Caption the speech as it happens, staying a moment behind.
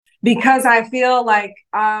because I feel like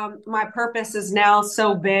my purpose is now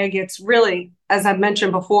so big. It's really, as I've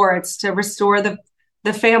mentioned before, it's to restore the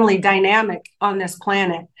family dynamic on this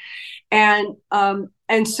planet.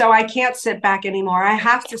 And so I can't sit back anymore. I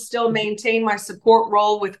have to still maintain my support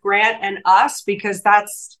role with Grant and us because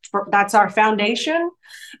that's our foundation.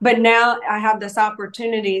 But now I have this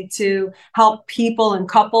opportunity to help people and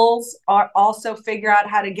couples also figure out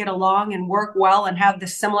how to get along and work well and have the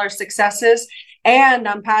similar successes. And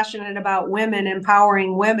I'm passionate about women,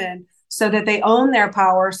 empowering women so that they own their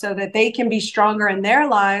power, so that they can be stronger in their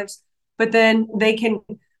lives, but then they can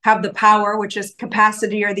have the power, which is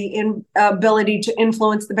capacity or the ability to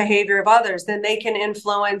influence the behavior of others. Then they can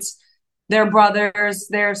influence their brothers,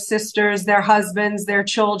 their sisters, their husbands, their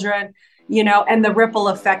children, and the ripple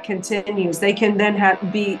effect continues. They can then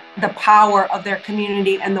be the power of their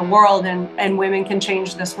community and the world, and women can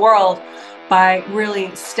change this world by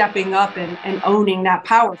really stepping up and owning that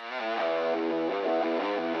power.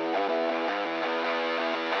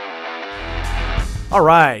 All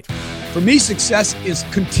right. For me, success is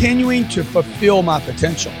continuing to fulfill my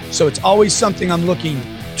potential. So it's always something I'm looking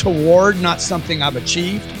toward, not something I've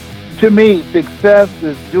achieved. To me, success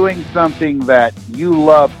is doing something that you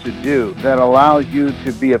love to do, that allows you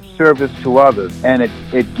to be of service to others, and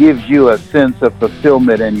it gives you a sense of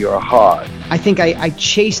fulfillment in your heart. I think I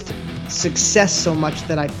chased success so much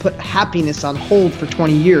that I put happiness on hold for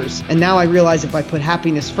 20 years. And now I realize if I put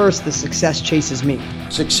happiness first, the success chases me.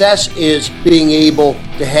 Success is being able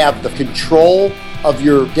to have the control of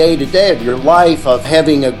your day-to-day, of your life, of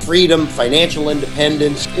having a freedom, financial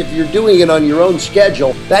independence. If you're doing it on your own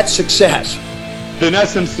schedule, that's success. In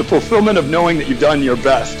essence, the fulfillment of knowing that you've done your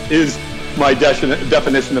best is my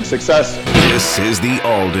definition of success. This is the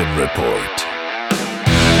Alden Report.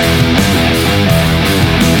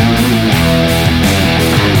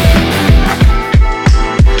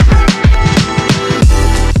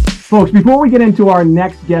 Folks, before we get into our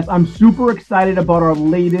next guest, I'm super excited about our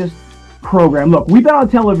latest program. Look, we've been on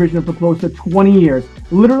television for close to 20 years,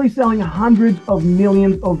 literally selling hundreds of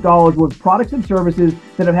millions of dollars worth of products and services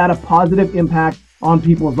that have had a positive impact on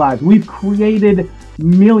people's lives. We've created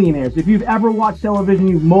millionaires. If you've ever watched television,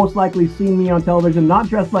 you've most likely seen me on television, not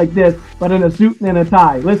dressed like this, but in a suit and in a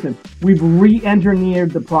tie. Listen, we've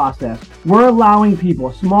re-engineered the process. We're allowing people,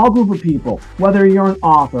 a small group of people, whether you're an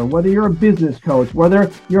author, whether you're a business coach,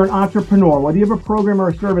 whether you're an entrepreneur, whether you have a program or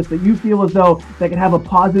a service that you feel as though that can have a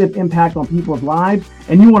positive impact on people's lives,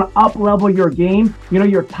 and you want to up-level your game.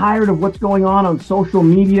 You're tired of what's going on social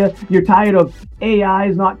media. You're tired of AI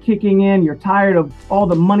is not kicking in. You're tired of all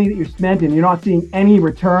the money that you spent and you're not seeing any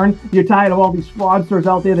return. You're tired of all these fraudsters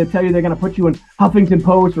out there that tell you they're going to put you in Huffington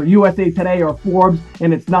Post or USA Today or Forbes,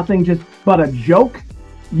 and it's nothing just but a joke.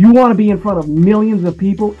 You want to be in front of millions of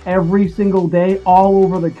people every single day all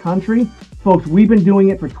over the country. Folks, we've been doing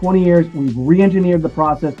it for 20 years. We've re-engineered the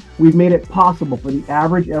process. We've made it possible for the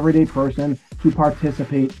average everyday person to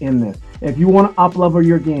participate in this. If you want to up-level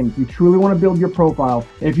your game, if you truly want to build your profile,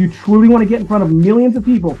 if you truly want to get in front of millions of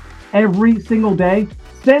people every single day,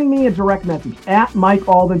 send me a direct message at Mike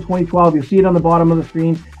Alden 2012. You'll see it on the bottom of the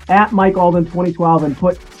screen, at Mike Alden 2012, and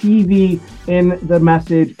put TV in the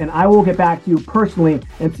message, and I will get back to you personally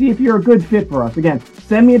and see if you're a good fit for us. Again,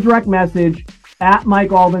 send me a direct message at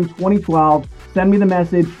Mike Alden 2012. Send me the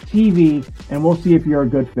message TV, and we'll see if you're a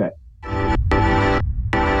good fit.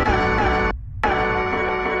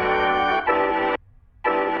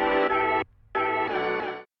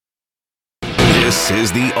 This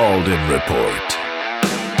is the Alden Report.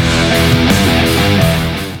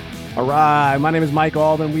 All right, my name is Mike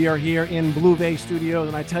Alden. We are here in Blue Bay Studios,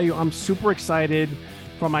 and I tell you, I'm super excited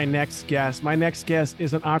for my next guest. My next guest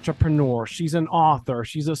is an entrepreneur. She's an author.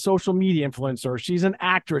 She's a social media influencer. She's an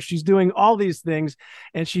actress. She's doing all these things,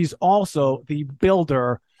 and she's also the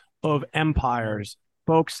builder of empires.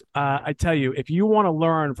 Folks, I tell you, if you want to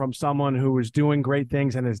learn from someone who is doing great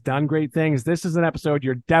things and has done great things, this is an episode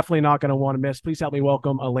you're definitely not going to want to miss. Please help me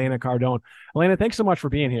welcome Elena Cardone. Elena, thanks so much for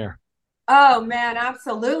being here. Oh, man,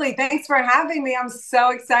 absolutely. Thanks for having me. I'm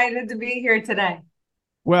so excited to be here today.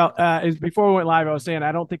 Well, before we went live, I was saying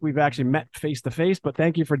I don't think we've actually met face-to-face, but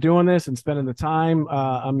thank you for doing this and spending the time.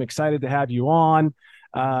 I'm excited to have you on.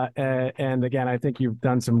 And again, I think you've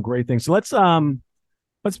done some great things. So let's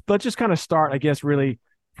just kind of start, I guess, really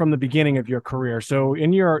from the beginning of your career. So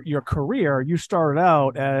in your career, you started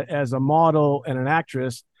out as a model and an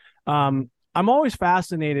actress. I'm always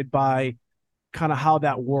fascinated by kind of how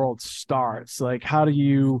that world starts. Like, how do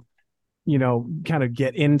you kind of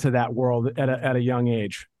get into that world at a young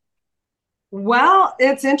age? Well,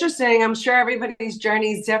 it's interesting. I'm sure everybody's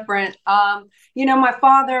journey is different. My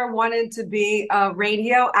father wanted to be a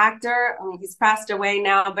radio actor. I mean, he's passed away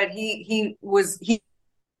now, but he.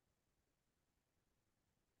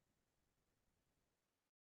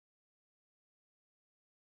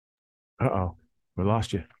 Uh-oh, we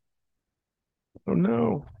lost you. Oh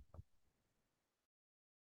no.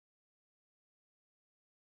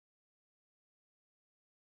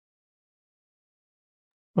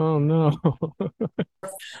 Oh no.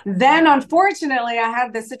 Then, unfortunately, I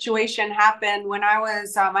had the situation happen when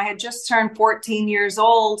I had just turned 14 years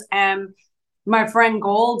old, and my friend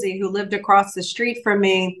Goldie, who lived across the street from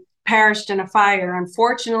me, perished in a fire.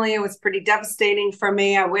 Unfortunately, it was pretty devastating for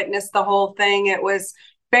me. I witnessed the whole thing. It was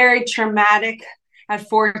very traumatic at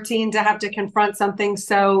 14 to have to confront something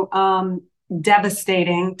so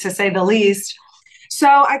devastating, to say the least. So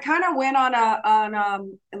I kind of went on a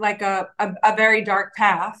very dark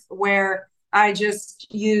path where I just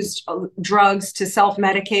used drugs to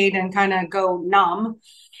self-medicate and kind of go numb.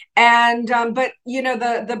 And but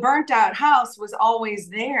the burnt out house was always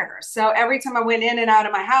there. So every time I went in and out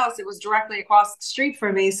of my house, it was directly across the street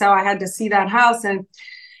from me. So I had to see that house. And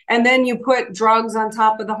then you put drugs on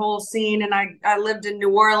top of the whole scene. And I lived in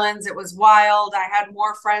New Orleans. It was wild. I had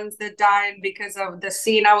more friends that died because of the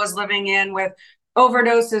scene I was living in, with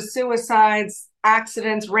overdoses, suicides,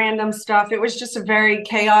 accidents, random stuff. It was just a very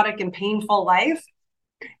chaotic and painful life.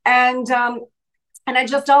 And I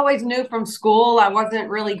just always knew from school I wasn't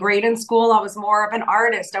really great in school. I was more of an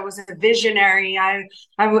artist. I was a visionary. I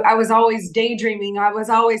was always daydreaming. I was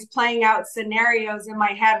always playing out scenarios in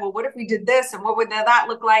my head. Well, what if we did this, and what would that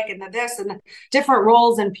look like, and this, and the different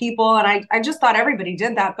roles and people. And I just thought everybody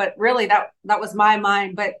did that, but really that was my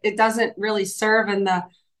mind. But it doesn't really serve in the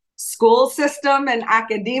school system and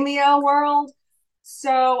academia world.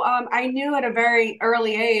 So I knew at a very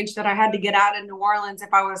early age that I had to get out of New Orleans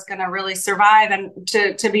if I was going to really survive. And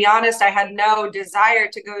to be honest, I had no desire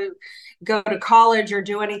to go to college or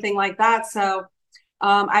do anything like that. So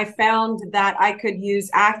I found that I could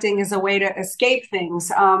use acting as a way to escape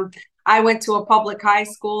things. I went to a public high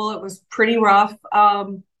school. It was pretty rough.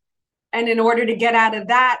 And in order to get out of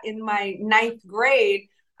that, in my ninth grade,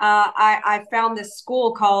 I found this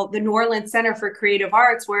school called the New Orleans Center for Creative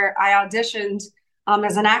Arts, where I auditioned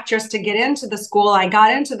as an actress to get into the school. I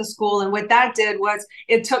got into the school, and what that did was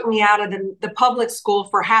it took me out of the public school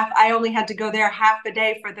for half. I only had to go there half a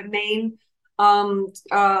day for the main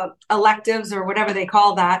electives, or whatever they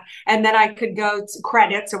call that. And then I could go to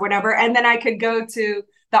credits or whatever. And then I could go to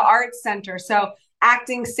the arts center. So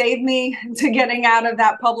acting saved me to getting out of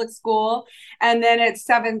that public school. And then at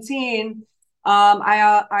 17,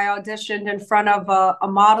 I auditioned in front of a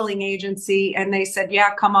modeling agency, and they said,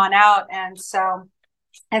 yeah, come on out. And so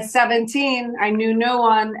at 17, I knew no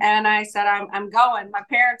one, and I said, I'm going. My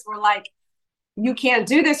parents were like, you can't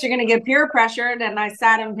do this. You're going to get peer pressured. And I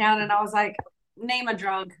sat him down and I was like, name a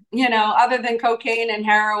drug, other than cocaine and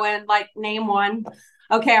heroin, like name one.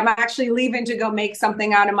 Okay, I'm actually leaving to go make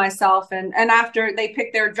something out of myself. And after they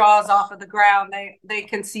picked their jaws off of the ground, they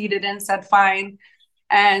conceded and said, fine.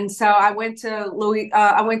 And so I went to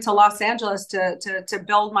Los Angeles to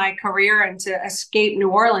build my career and to escape New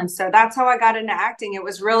Orleans. So that's how I got into acting. It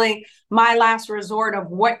was really my last resort of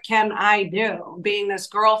what can I do? Being this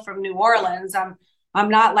girl from New Orleans, I'm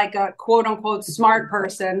not like a quote unquote smart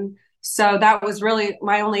person. So that was really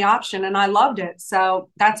my only option, and I loved it. So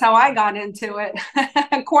that's how I got into it.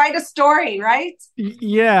 Quite a story, right?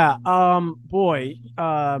 Yeah. Boy.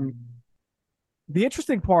 The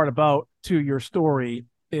interesting part about your story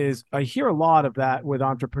is I hear a lot of that with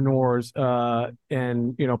entrepreneurs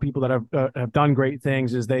and people that have done great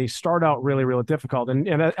things, is they start out really, really difficult. And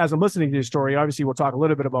as I'm listening to your story, obviously we'll talk a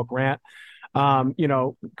little bit about Grant.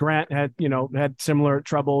 Grant had similar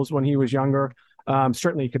troubles when he was younger.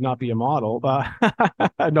 Certainly could not be a model.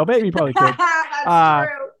 No, maybe he probably could. That's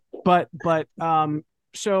true. But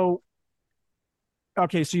so.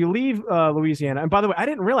 Okay, so you leave Louisiana, and by the way, I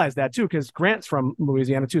didn't realize that too, because Grant's from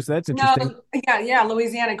Louisiana too, so that's interesting. No, yeah,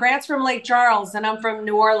 Louisiana. Grant's from Lake Charles, and I'm from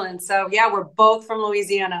New Orleans, so yeah, we're both from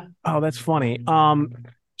Louisiana. Oh, that's funny.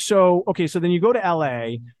 So then you go to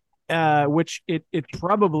L.A., which it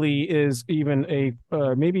probably is even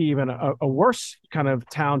maybe even a worse kind of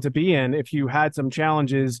town to be in if you had some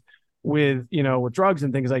challenges with drugs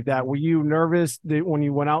and things like that. Were you nervous that when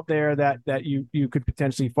you went out there that you could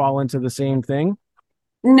potentially fall into the same thing?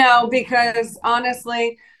 No, because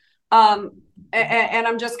honestly, and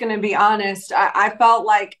I'm just going to be honest, I felt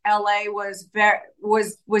like LA was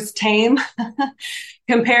tame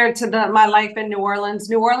compared to my life in New Orleans.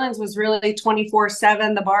 New Orleans was really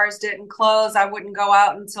 24/7. The bars didn't close. I wouldn't go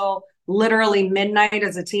out until literally midnight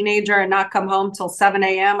as a teenager and not come home till 7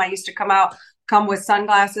 a.m. I used to come with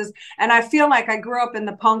sunglasses. And I feel like I grew up in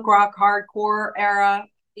the punk rock hardcore era.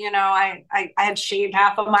 I had shaved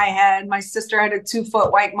half of my head. My sister had a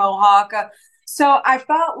 2-foot white mohawk. So I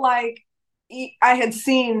felt like I had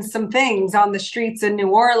seen some things on the streets in New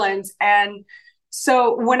Orleans. And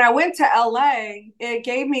so when I went to LA, it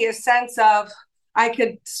gave me a sense of, I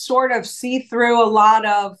could sort of see through a lot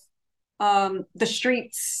of the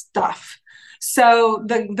street stuff. So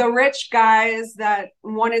the rich guys that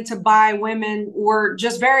wanted to buy women were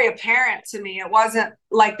just very apparent to me. It wasn't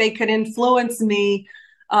like they could influence me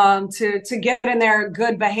to get in their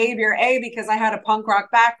good behavior, because I had a punk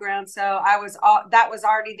rock background. So that was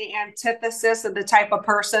already the antithesis of the type of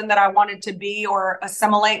person that I wanted to be or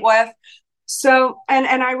assimilate with. So, and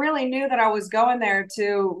I really knew that I was going there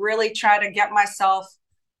to really try to get myself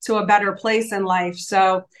to a better place in life.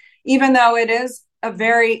 So even though it is a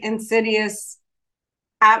very insidious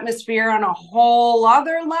atmosphere on a whole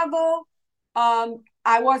other level,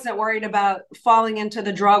 I wasn't worried about falling into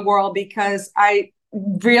the drug world, because I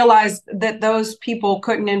realized that those people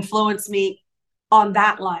couldn't influence me on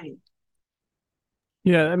that line.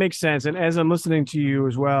 Yeah, that makes sense. And as I'm listening to you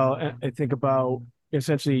as well, I think about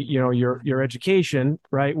essentially, your education,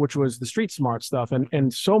 right, which was the street smart stuff.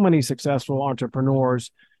 And so many successful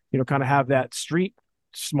entrepreneurs, kind of have that street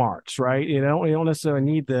smarts, right? You don't necessarily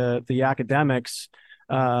need the academics,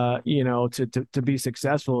 to be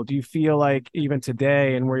successful. Do you feel like even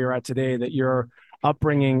today and where you're at today, that your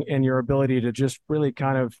upbringing and your ability to just really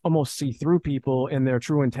kind of almost see through people and their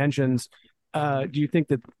true intentions, do you think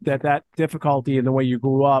that difficulty in the way you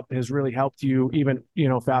grew up has really helped you even,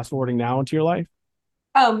 fast forwarding now into your life?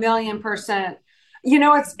 Oh, 1,000,000%.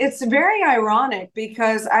 It's very ironic,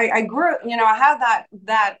 because I grew, I had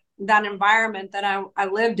that environment that I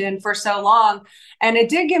lived in for so long, and it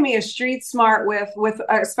did give me a street smart with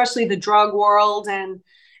especially the drug world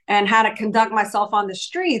and how to conduct myself on the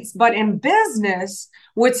streets. But in business,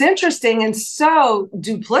 what's interesting and so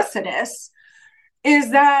duplicitous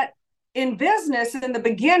is that in business, in the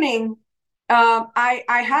beginning,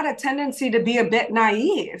 I had a tendency to be a bit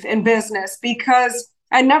naive in business, because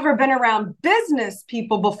I'd never been around business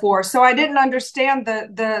people before. So I didn't understand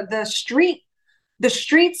the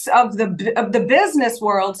streets of the business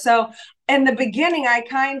world. So in the beginning, I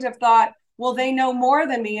kind of thought, well, they know more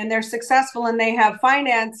than me and they're successful and they have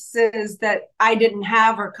finances that I didn't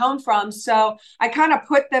have or come from. So I kind of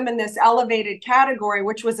put them in this elevated category,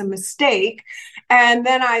 which was a mistake. And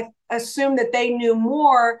then I assumed that they knew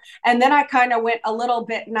more. And then I kind of went a little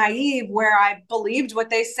bit naive, where I believed what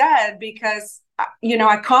they said, because,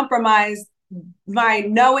 I compromised my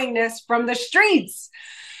knowingness from the streets.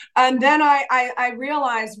 And then I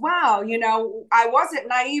realized, wow, I wasn't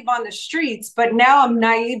naive on the streets, but now I'm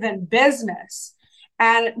naive in business.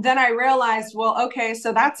 And then I realized, well, okay,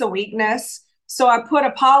 so that's a weakness. So I put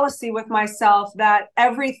a policy with myself that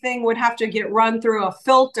everything would have to get run through a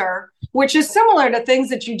filter, which is similar to things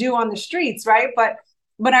that you do on the streets, right? But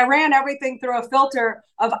I ran everything through a filter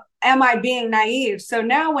of, am I being naive? So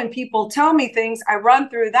now when people tell me things, I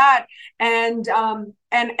run through that, and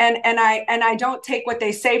I don't take what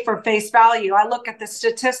they say for face value. I look at the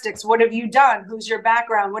statistics. What have you done? Who's your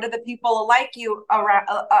background? What are the people like you around?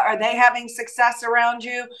 Are they having success around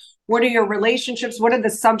you? What are your relationships? What are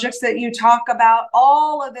the subjects that you talk about?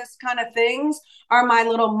 All of this kind of things are my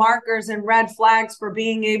little markers and red flags for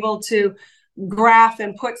being able to graph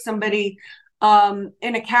and put somebody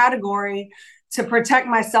in a category to protect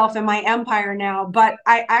myself and my empire now. But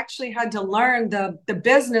I actually had to learn the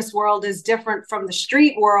business world is different from the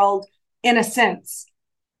street world in a sense.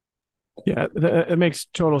 Yeah, it makes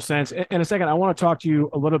total sense. In a second, I want to talk to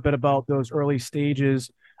you a little bit about those early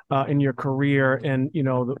stages in your career, and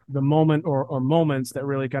the moment or moments that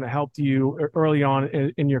really kind of helped you early on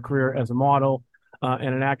in your career as a model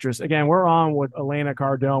and an actress. Again, we're on with Elena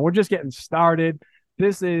Cardone. We're just getting started.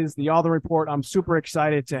 This is the Alden Report. I'm super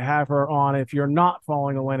excited to have her on. If you're not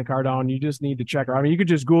following Elena Cardone, you just need to check her. I mean, you could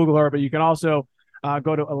just Google her, but you can also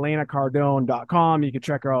go to ElenaCardone.com. You can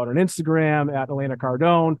check her out on Instagram at Elena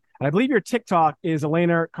Cardone. And I believe your TikTok is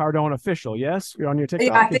Elena Cardone Official. Yes? You're on your TikTok?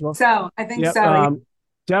 Yeah, I think so. I think yep. so.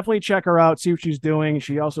 Definitely check her out, see what she's doing.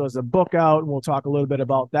 She also has a book out, and we'll talk a little bit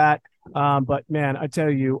about that. But man, I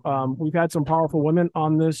tell you, we've had some powerful women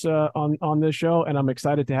on this on this show, and I'm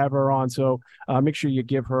excited to have her on. So make sure you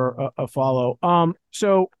give her a follow.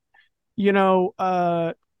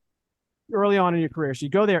 Early on in your career, so you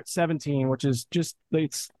go there at 17, which is just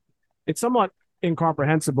it's somewhat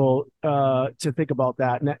incomprehensible to think about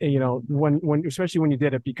that. When especially when you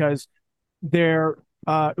did it, because they're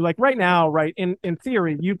like right now, right? In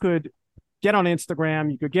theory, you could get on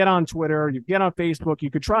Instagram, you could get on Twitter, you get on Facebook, you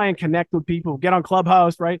could try and connect with people, get on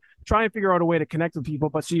Clubhouse, right? Try and figure out a way to connect with people.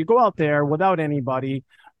 But so you go out there without anybody.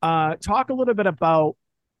 Talk a little bit about,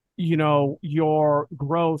 your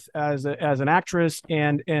growth as an actress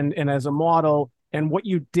and as a model and what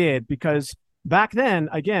you did, because back then,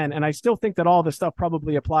 again, and I still think that all this stuff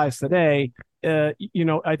probably applies today. I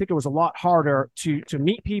think it was a lot harder to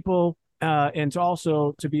meet people and to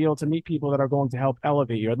also to be able to meet people that are going to help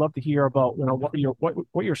elevate you. I'd love to hear about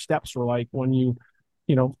what your steps were like when you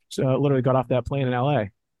literally got off that plane in LA.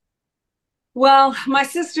 Well, my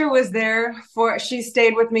sister was there she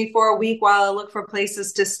stayed with me for a week while I looked for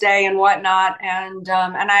places to stay and whatnot. And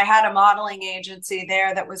I had a modeling agency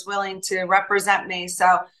there that was willing to represent me.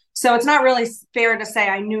 So it's not really fair to say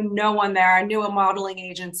I knew no one there. I knew a modeling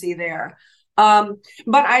agency there.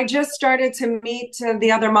 But I just started to meet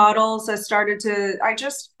the other models. I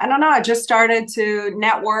just started to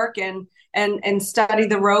network and study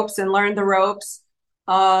the ropes and learn the ropes.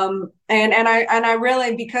 And I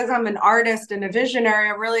really, because I'm an artist and a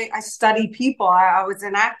visionary, I study people. I was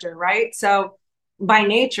an actor, right? So by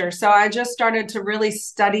nature, so I just started to really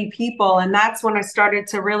study people. And that's when I started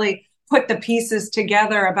to really put the pieces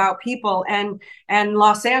together about people. And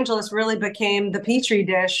Los Angeles really became the petri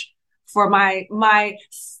dish for my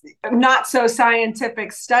not so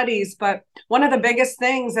scientific studies. But one of the biggest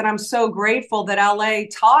things that I'm so grateful that LA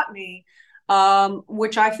taught me,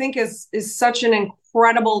 which I think is such an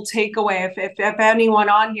incredible takeaway. If anyone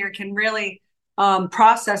on here can really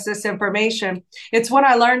process this information, it's when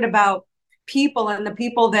I learned about people and the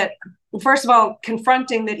people that, first of all,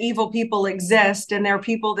 confronting that evil people exist and there are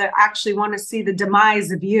people that actually want to see the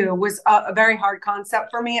demise of you was a very hard concept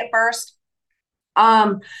for me at first.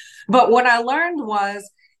 But what I learned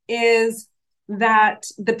is that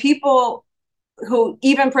the people who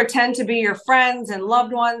even pretend to be your friends and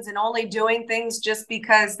loved ones and only doing things just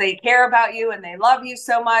because they care about you and they love you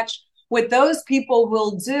so much, what those people will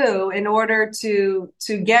do in order to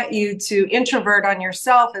get you to introvert on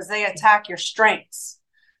yourself is they attack your strengths.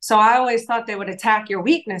 So I always thought they would attack your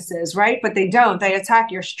weaknesses, right? But they don't. They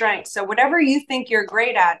attack your strengths. So whatever you think you're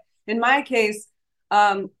great at, in my case,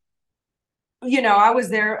 I was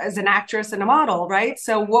there as an actress and a model, right?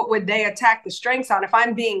 So what would they attack the strengths on? If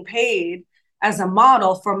I'm being paid as a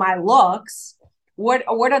model for my looks, what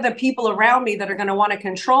are the people around me that are going to want to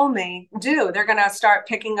control me do? They're going to start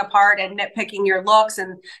picking apart and nitpicking your looks.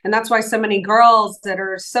 And that's why so many girls that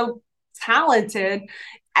are so talented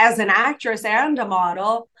as an actress and a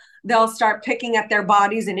model, they'll start picking at their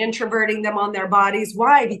bodies and introverting them on their bodies.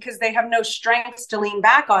 Why? Because they have no strengths to lean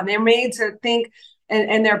back on. They're made to think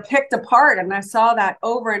and they're picked apart. And I saw that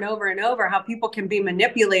over and over and over, how people can be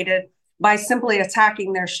manipulated by simply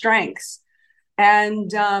attacking their strengths. And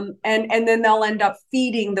then they'll end up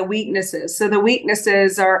feeding the weaknesses. So the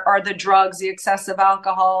weaknesses are the drugs, the excessive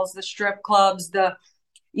alcohols, the strip clubs, the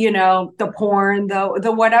porn,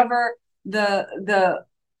 the whatever, the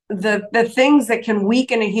things that can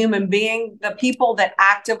weaken a human being. The people that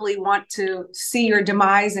actively want to see your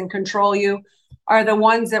demise and control you are the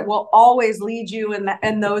ones that will always lead you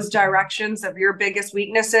in those directions of your biggest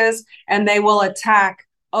weaknesses, and they will attack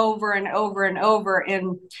over and over and over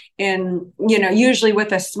in usually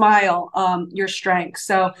with a smile, your strengths.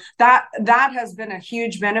 So that has been a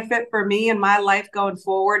huge benefit for me in my life going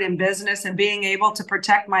forward in business, and being able to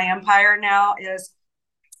protect my empire now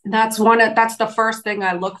that's the first thing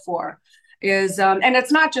I look for is, and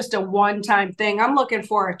it's not just a one-time thing. I'm looking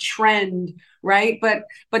for a trend, right? But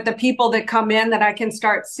the people that come in that I can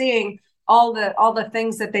start seeing all the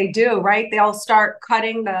things that they do, right? They'll start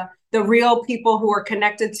cutting the real people who are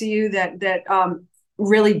connected to you that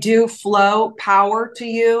really do flow power to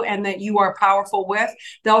you and that you are powerful with.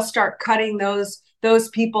 They'll start cutting those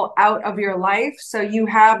people out of your life. So you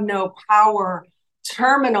have no power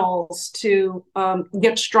terminals to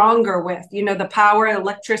get stronger with. The power,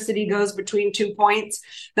 electricity goes between 2 points.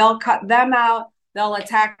 They'll cut them out. They'll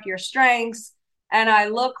attack your strengths. And I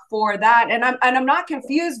look for that. And I'm not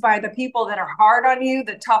confused by the people that are hard on you,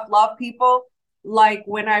 the tough love people. Like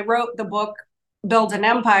when I wrote the book, Build an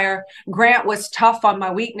Empire, Grant was tough on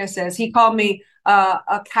my weaknesses. He called me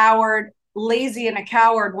a coward, lazy and a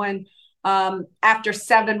coward when after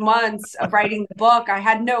 7 months of writing the book, I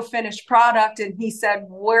had no finished product. And he said,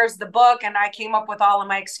 "Where's the book?" And I came up with all of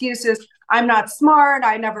my excuses. I'm not smart.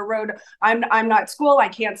 I never wrote. I'm not school. I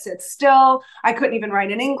can't sit still. I couldn't even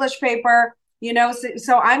write an English paper.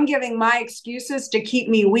 So I'm giving my excuses to keep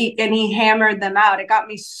me weak. And he hammered them out. It got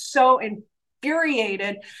me so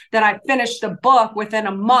infuriated that I finished the book within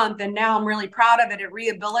a month, and now I'm really proud of it. It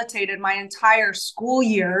rehabilitated my entire school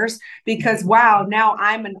years because wow, now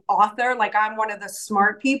I'm an author. Like I'm one of the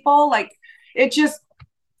smart people. Like it just,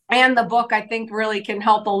 and the book I think really can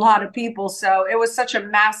help a lot of people. So it was such a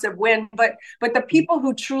massive win. But the people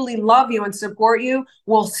who truly love you and support you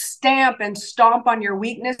will stamp and stomp on your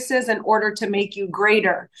weaknesses in order to make you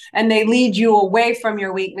greater. And they lead you away from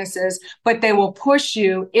your weaknesses, but they will push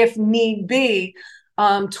you if need be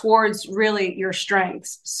towards really your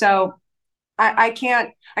strengths. So I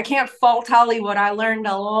can't fault Hollywood. I learned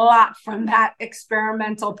a lot from that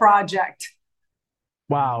experimental project.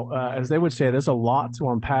 Wow, as they would say, there's a lot to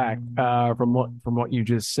unpack from what you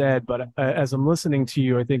just said. But as I'm listening to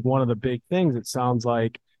you, I think one of the big things it sounds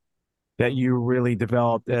like that you really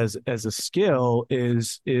developed as a skill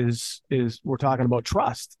is we're talking about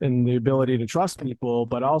trust and the ability to trust people,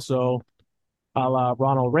 but also a la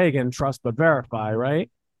Ronald Reagan, trust but verify,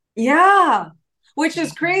 right? Yeah, which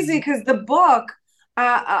is crazy because the book,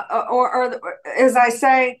 or as I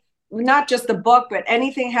say, not just the book, but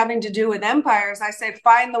anything having to do with empires, I say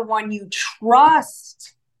find the one you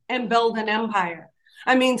trust and build an empire.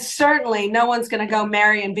 I mean, certainly no one's going to go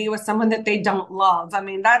marry and be with someone that they don't love. I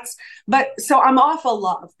mean, so I'm off of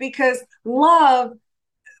love because love,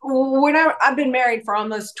 whenever I've been married for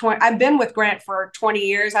almost 20, I've been with Grant for 20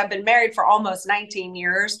 years. I've been married for almost 19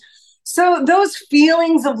 years. So those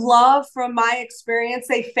feelings of love from my experience,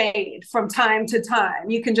 they fade from time to time.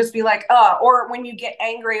 You can just be like, or when you get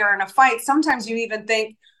angry or in a fight, sometimes you even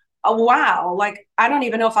think, oh, wow, like, I don't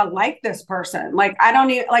even know if I like this person. Like, I don't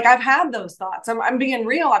even, like, I've had those thoughts. I'm being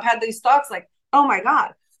real. I've had these thoughts like, oh my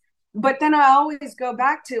God. But then I always go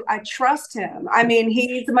back to, I trust him. I mean,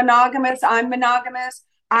 he's monogamous. I'm monogamous.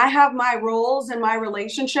 I have my roles in my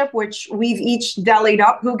relationship, which we've each dellied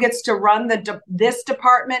up. Who gets to run this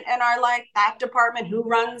department in our life, that department, who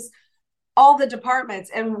runs all the departments.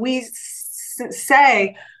 And we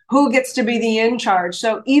say who gets to be the in charge.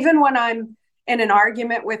 So even when I'm in an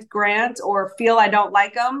argument with Grant or feel I don't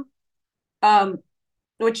like him,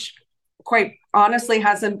 which quite honestly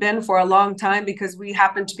hasn't been for a long time because we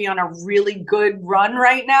happen to be on a really good run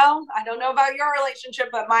right now. I don't know about your relationship,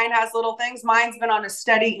 but mine has little things. Mine's been on a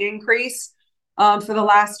steady increase for the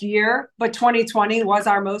last year, but 2020 was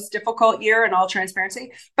our most difficult year in all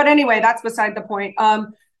transparency. But anyway, that's beside the point.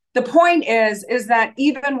 The point is that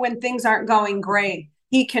even when things aren't going great,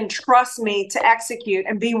 he can trust me to execute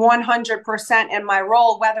and be 100% in my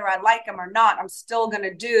role, whether I like him or not. I'm still going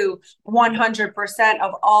to do 100%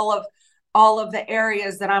 of all of the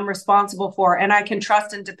areas that I'm responsible for. And I can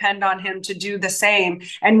trust and depend on him to do the same.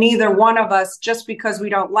 And neither one of us, just because we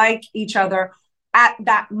don't like each other at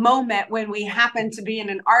that moment when we happen to be in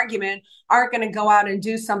an argument, aren't going to go out and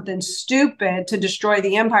do something stupid to destroy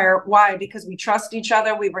the empire. Why? Because we trust each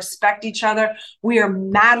other. We respect each other. We are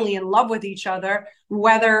madly in love with each other,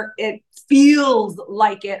 whether it feels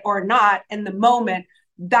like it or not in the moment.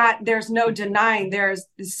 That there's no denying there's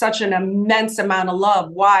such an immense amount of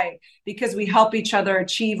love. Why? Because we help each other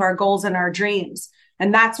achieve our goals and our dreams.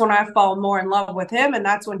 And that's when I fall more in love with him. And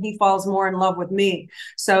that's when he falls more in love with me.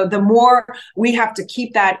 So the more we have to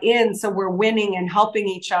keep that in, so we're winning and helping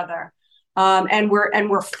each other. And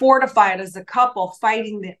we're fortified as a couple,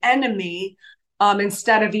 fighting the enemy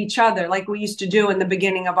instead of each other, like we used to do in the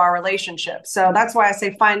beginning of our relationship. So that's why I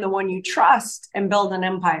say find the one you trust and build an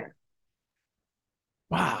empire.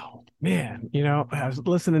 Wow, man, I was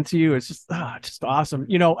listening to you. It's just awesome.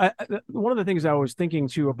 One of the things I was thinking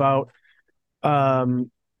too about,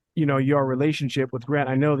 your relationship with Grant.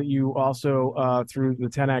 I know that you also, through the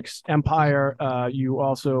 10X Empire, you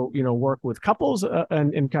also, work with couples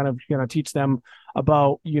and kind of, teach them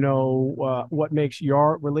about, what makes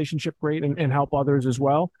your relationship great and help others as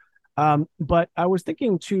well. But I was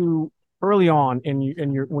thinking too, early on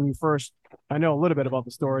when you first, I know a little bit about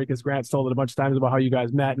the story because Grant's told it a bunch of times about how you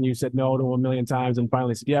guys met and you said no to him a million times and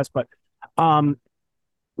finally said yes. But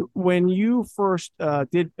when you first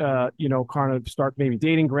did, kind of start maybe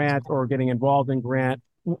dating Grant or getting involved in Grant,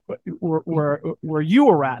 where you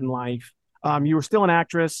were at in life, you were still an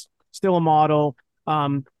actress, still a model.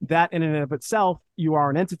 That in and of itself, you are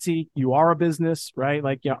an entity, you are a business, right?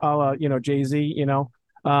 Like, Jay-Z,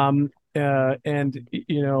 and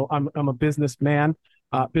I'm a businessman,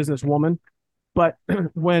 businesswoman. But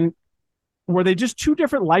were they just two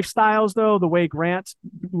different lifestyles though? The way Grant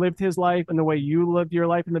lived his life and the way you lived your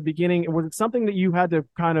life in the beginning, was it something that you had to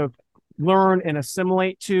kind of learn and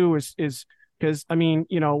assimilate to? Is because a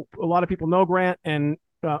lot of people know Grant and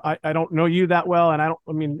I don't know you that well, and I don't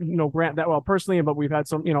know Grant that well personally, but we've had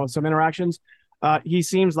some interactions. He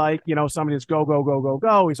seems like, somebody that's go, go, go, go,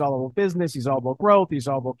 go. He's all about business. He's all about growth. He's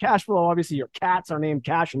all about cash flow. Obviously, your cats are named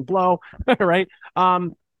Cash and Flow, right?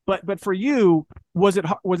 But for you, was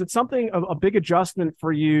it something a big adjustment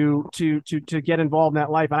for you to get involved in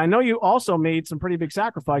that life? And I know you also made some pretty big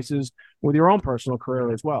sacrifices with your own personal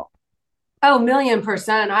career as well. Oh,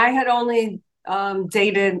 1,000,000%. I had only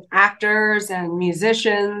dated actors and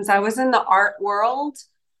musicians. I was in the art world.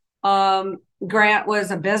 Grant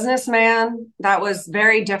was a businessman. That was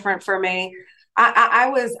very different for me.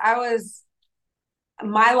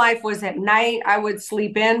 My life was at night. I would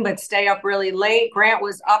sleep in, but stay up really late. Grant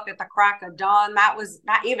was up at the crack of dawn. That was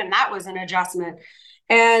an adjustment.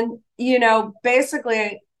 And,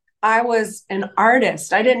 basically I was an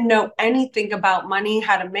artist. I didn't know anything about money,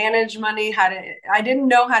 how to manage money, I didn't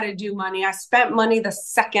know how to do money. I spent money the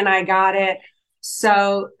second I got it.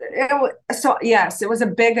 So yes, it was a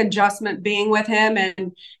big adjustment being with him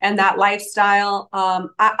and that lifestyle.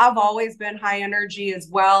 I've always been high energy as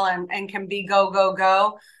well and can be go, go,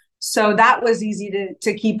 go. So that was easy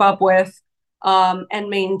to keep up with and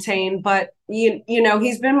maintain. But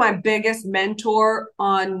he's been my biggest mentor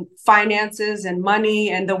on finances and money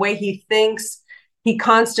and the way he thinks. He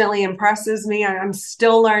constantly impresses me. I'm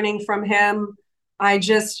still learning from him. My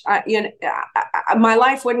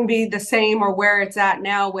life wouldn't be the same or where it's at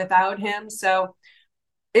now without him. So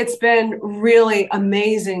it's been really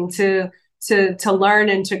amazing to learn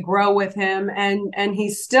and to grow with him. And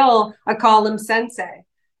he's still, I call him sensei.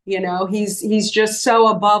 He's just so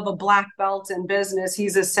above a black belt in business.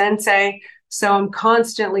 He's a sensei. So I'm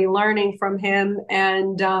constantly learning from him,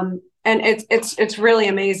 and it's really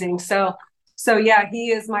amazing. So yeah,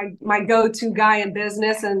 he is my go-to guy in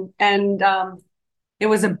business, and it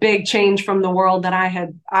was a big change from the world that I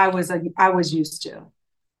was used to.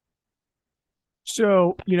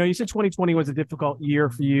 So, you said 2020 was a difficult year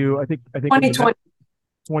for you. I think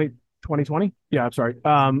 2020. Yeah, I'm sorry.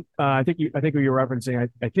 I think what you're referencing,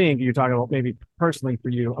 I think you're talking about maybe personally for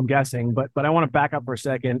you, I'm guessing, but I want to back up for a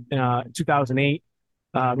second. 2008,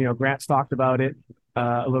 Grant's talked about it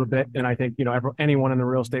a little bit. And I think, anyone in the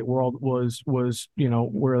real estate world was,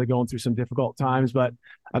 really going through some difficult times, but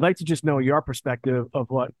I'd like to just know your perspective of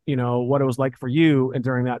what it was like for you and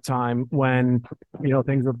during that time when,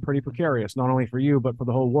 things were pretty precarious, not only for you, but for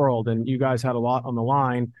the whole world. And you guys had a lot on the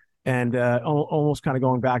line. And almost kind of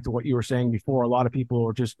going back to what you were saying before, a lot of people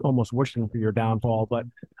were just almost wishing for your downfall. But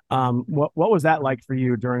what was that like for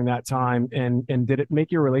you during that time? And did it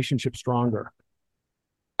make your relationship stronger?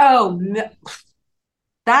 Oh,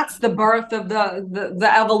 that's the birth of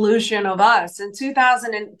the evolution of us. In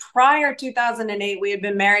prior 2008, we had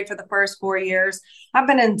been married for the first 4 years. I've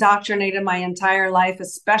been indoctrinated my entire life,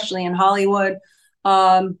 especially in Hollywood.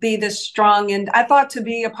 Be this strong. And I thought to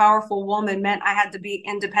be a powerful woman meant I had to be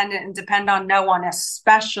independent and depend on no one,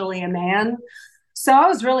 especially a man. So I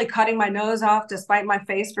was really cutting my nose off to spite my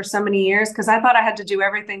face for so many years because I thought I had to do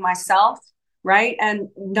everything myself, right? And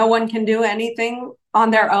no one can do anything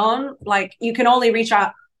on their own. Like you can only reach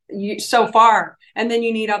out so far, and then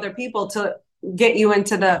you need other people to get you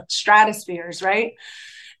into the stratospheres, right?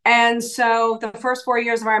 And so the first 4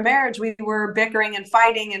 years of our marriage, we were bickering and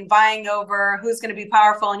fighting and vying over who's going to be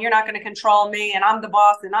powerful and you're not going to control me and I'm the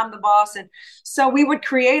boss and I'm the boss. And so we would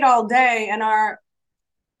create all day in our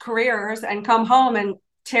careers and come home and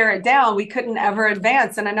tear it down. We couldn't ever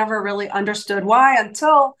advance. And I never really understood why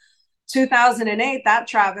until 2008, that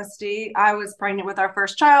travesty. I was pregnant with our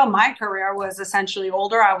first child. My career was essentially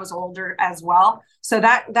older. I was older as well. So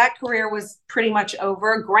that career was pretty much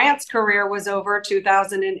over. Grant's career was over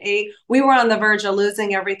 2008. We were on the verge of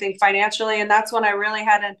losing everything financially. And that's when I really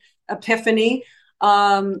had an epiphany.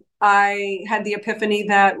 I had the epiphany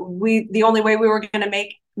that the only way we were going to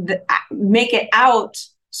make it out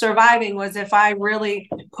surviving was if I really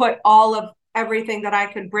put all of everything that I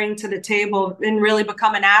could bring to the table and really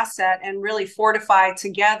become an asset and really fortify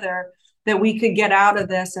together that we could get out of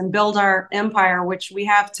this and build our empire, which we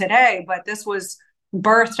have today. But this was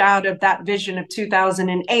birthed out of that vision of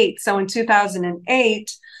 2008. So in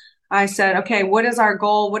 2008, I said, okay, what is our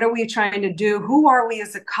goal? What are we trying to do? Who are we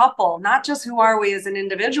as a couple? Not just who are we as an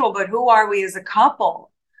individual, but who are we as a couple?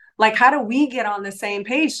 Like, how do we get on the same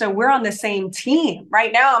page so we're on the same team?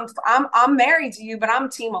 Right now, I'm married to you, but I'm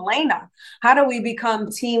Team Elena. How do we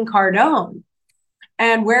become Team Cardone?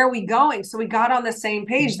 And where are we going? So we got on the same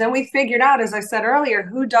page. Then we figured out, as I said earlier,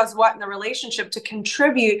 who does what in the relationship to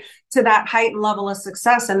contribute to that heightened level of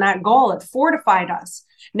success and that goal. It fortified us.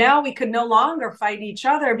 Now we could no longer fight each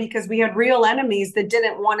other because we had real enemies that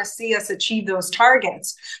didn't want to see us achieve those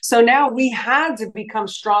targets. So now we had to become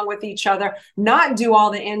strong with each other, not do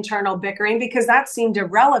all the internal bickering because that seemed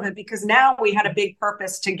irrelevant, because now we had a big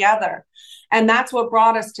purpose together. And that's what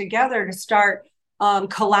brought us together to start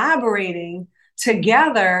collaborating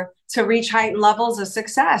together to reach heightened levels of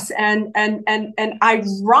success. And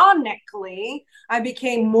ironically, I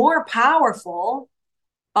became more powerful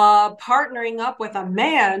partnering up with a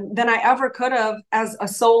man than I ever could have as a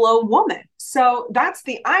solo woman. So that's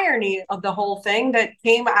the irony of the whole thing that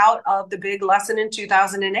came out of the big lesson in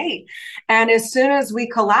 2008. And as soon as we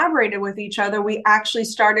collaborated with each other, we actually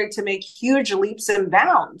started to make huge leaps and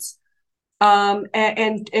bounds.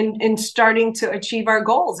 And starting to achieve our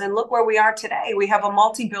goals. And look where we are today. We have a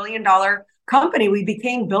multi-billion-dollar company. We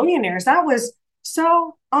became billionaires. That was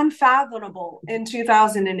so unfathomable in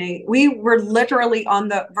 2008. We were literally on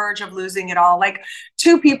the verge of losing it all. Like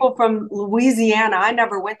two people from Louisiana, I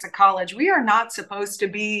never went to college. We are not supposed to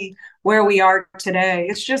be where we are today.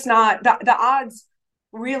 It's just not, the odds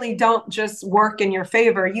really don't just work in your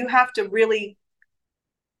favor. You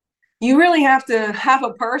really have to have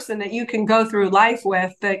a person that you can go through life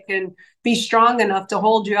with that can be strong enough to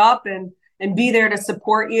hold you up and be there to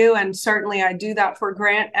support you. And certainly I do that for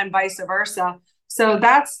Grant and vice versa. So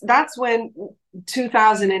that's when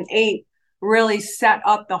 2008 really set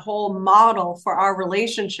up the whole model for our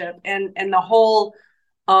relationship and the whole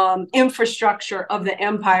infrastructure of the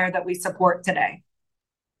empire that we support today.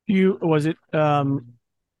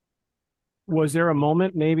 Was there a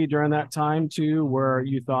moment maybe during that time too where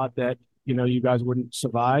you thought that, you guys wouldn't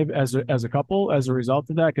survive as a couple as a result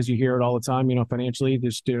of that? Because you hear it all the time, financially,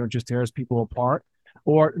 this just tears people apart,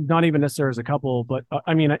 or not even necessarily as a couple. But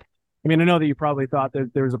I know that you probably thought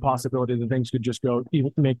that there was a possibility that things could just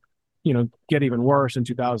get even worse in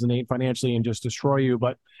 2008 financially and just destroy you.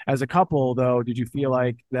 But as a couple, though, did you feel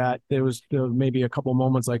like that there was maybe a couple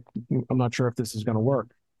moments like, I'm not sure if this is going to work?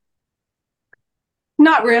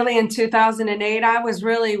 Not really. In 2008, I was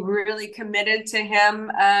really, really committed to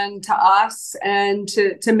him and to us and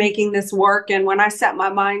to making this work. And when I set my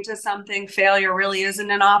mind to something, failure really isn't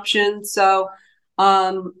an option. So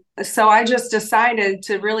I just decided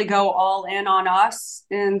to really go all in on us.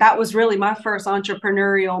 And that was really my first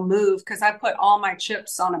entrepreneurial move, because I put all my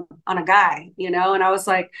chips on a guy, and I was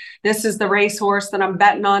like, this is the racehorse that I'm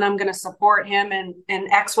betting on. I'm going to support him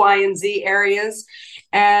in X, Y, and Z areas.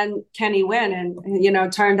 And can he win?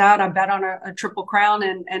 And, turned out I bet on a Triple Crown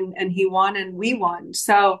and he won and we won.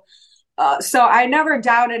 So I never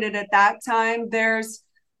doubted it at that time. There's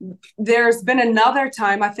been another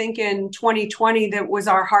time, I think in 2020, that was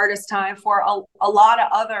our hardest time for a lot of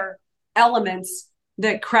other elements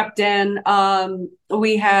that crept in.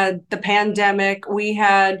 We had the pandemic. We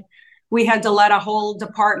had to let a whole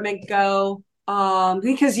department go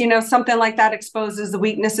because, something like that exposes the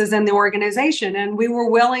weaknesses in the organization. And we were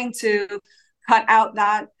willing to cut out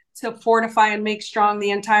that to fortify and make strong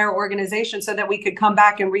the entire organization so that we could come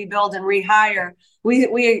back and rebuild and rehire.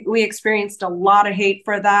 We experienced a lot of hate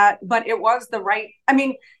for that, but it was the right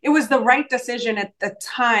decision at the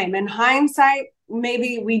time. In hindsight,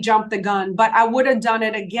 maybe we jumped the gun, but I would have done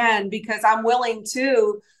it again because I'm willing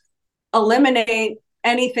to eliminate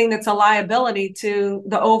anything that's a liability to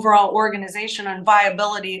the overall organization and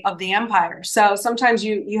viability of the empire. So sometimes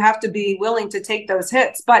you have to be willing to take those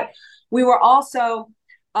hits, but he was also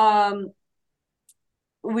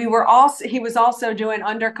doing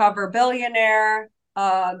Undercover Billionaire.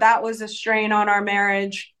 That was a strain on our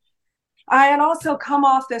marriage. I had also come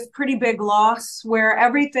off this pretty big loss where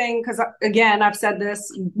everything, because again, I've said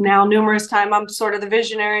this now numerous times, I'm sort of the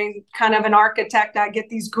visionary, kind of an architect. I get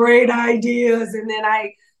these great ideas and then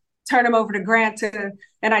I turn them over to Grant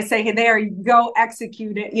and I say, hey, there you go,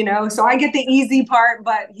 execute it, So I get the easy part,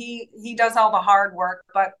 but he does all the hard work.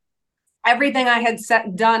 But everything I had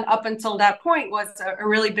done up until that point was a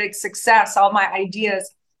really big success, all my ideas.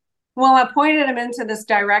 Well, I pointed him into this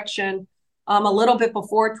direction a little bit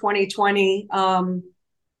before 2020.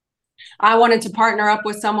 I wanted to partner up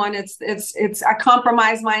with someone. I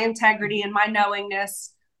compromised my integrity and my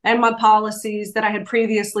knowingness and my policies that I had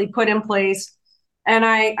previously put in place. And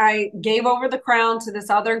I gave over the crown to this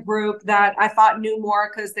other group that I thought knew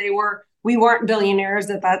more because we weren't billionaires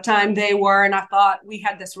at that time. They were. And I thought we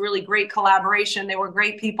had this really great collaboration. They were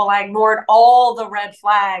great people. I ignored all the red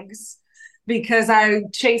flags because I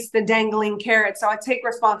chased the dangling carrot. So I take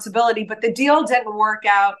responsibility, but the deal didn't work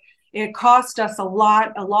out. It cost us a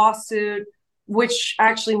lawsuit, which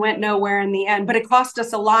actually went nowhere in the end, but it cost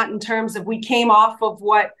us a lot in terms of we came off of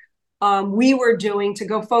what we were doing to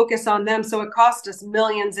go focus on them. So it cost us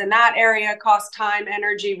millions in that area, cost time,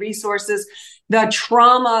 energy, resources, the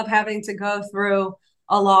trauma of having to go through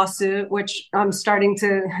a lawsuit, which I'm starting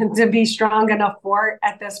to be strong enough for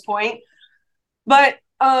at this point. But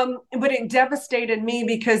it devastated me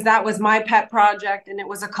because that was my pet project and it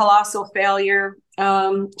was a colossal failure.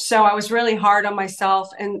 So I was really hard on myself,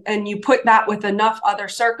 and you put that with enough other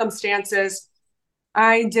circumstances.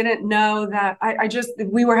 I didn't know that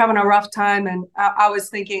we were having a rough time, and I was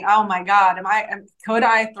thinking, oh my God, could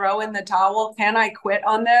I throw in the towel? Can I quit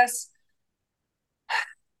on this?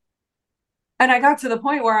 And I got to the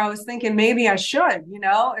point where I was thinking maybe I should,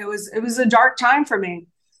 it was a dark time for me.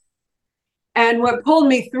 And what pulled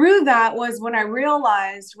me through that was when I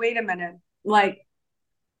realized, wait a minute, like,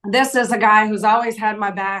 this is a guy who's always had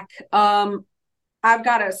my back. I've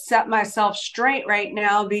got to set myself straight right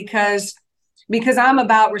now because I'm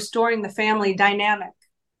about restoring the family dynamic.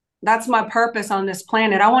 That's my purpose on this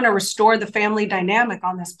planet. I want to restore the family dynamic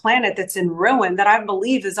on this planet that's in ruin, that I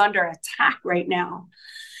believe is under attack right now.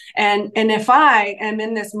 And if I am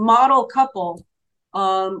in this model couple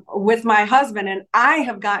with my husband, and I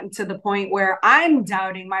have gotten to the point where I'm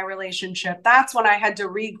doubting my relationship, that's when I had to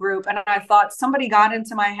regroup. And I thought somebody got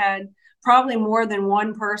into my head, probably more than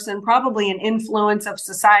one person, probably an influence of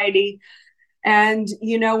society. And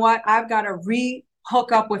you know what? I've got to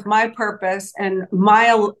hook up with my purpose and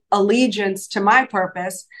my allegiance to my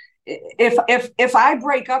purpose. If I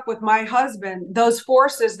break up with my husband, those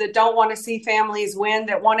forces that don't want to see families win,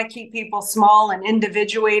 that want to keep people small and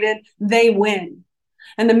individuated, they win.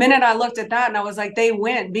 And the minute I looked at that, and I was like, they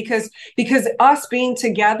win because us being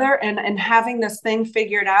together and having this thing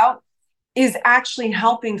figured out is actually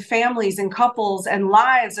helping families and couples and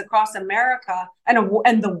lives across America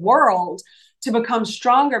and the world to become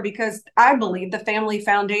stronger, because I believe the family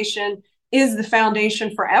foundation is the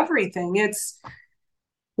foundation for everything.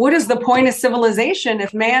 What is the point of civilization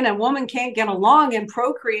if man and woman can't get along and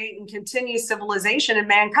procreate and continue civilization and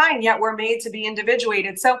mankind, yet we're made to be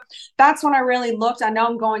individuated? So that's when I really looked. I know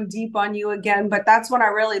I'm going deep on you again, but that's when I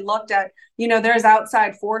really looked at, there's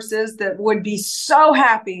outside forces that would be so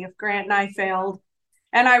happy if Grant and I failed.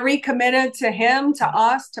 And I recommitted to him, to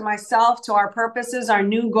us, to myself, to our purposes, our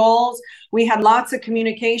new goals. We had lots of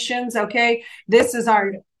communications. Okay, this is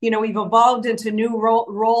our, we've evolved into new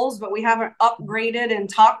roles, but we haven't upgraded and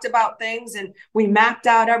talked about things. And we mapped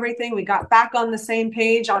out everything. We got back on the same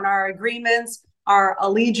page on our agreements, our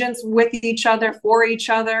allegiance with each other, for each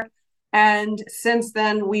other. And since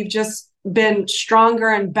then, we've just been stronger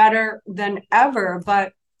and better than ever.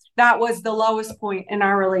 But that was the lowest point in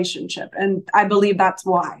our relationship. And I believe that's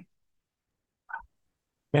why.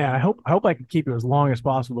 Man, I hope I can keep it as long as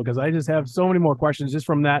possible, because I just have so many more questions just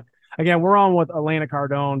from that. Again, we're on with Elena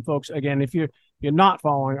Cardone, folks. Again, if you're not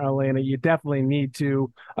following Elena, you definitely need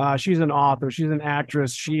to. She's an author. She's an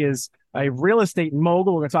actress. She is a real estate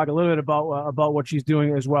mogul. We're going to talk a little bit about what she's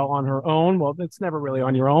doing as well on her own. Well, it's never really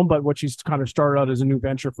on your own, but what she's kind of started out as a new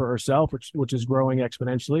venture for herself, which is growing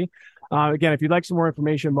exponentially. Again, if you'd like some more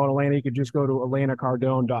information about Elena, you could just go to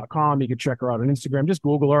elenacardone.com. You could check her out on Instagram. Just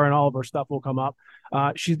Google her and all of her stuff will come up.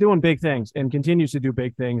 She's doing big things and continues to do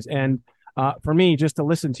big things. And for me, just to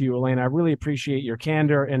listen to you, Elena, I really appreciate your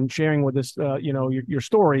candor and sharing with us, your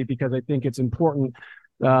story, because I think it's important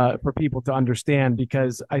for people to understand,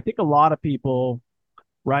 because I think a lot of people,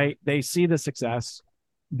 right, they see the success,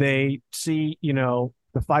 they see,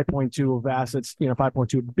 the 5.2 of assets,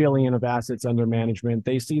 5.2 billion of assets under management.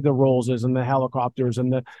 They see the Rollses and the helicopters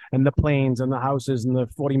and the planes and the houses and the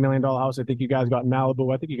 $40 million house I think you guys got in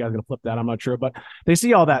Malibu. I think you guys are going to flip that. I'm not sure, but they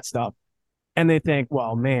see all that stuff and they think,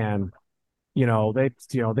 well, man, they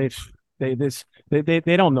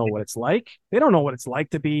don't know what it's like. They don't know what it's like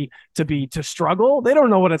to struggle. They don't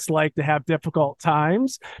know what it's like to have difficult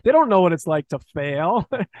times. They don't know what it's like to fail.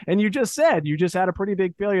 And you just had a pretty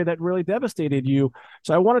big failure that really devastated you.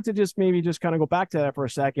 So I wanted to just kind of go back to that for a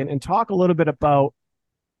second and talk a little bit about,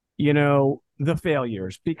 the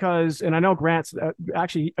failures, because, and I know Grant's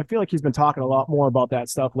actually, I feel like he's been talking a lot more about that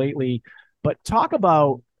stuff lately, but talk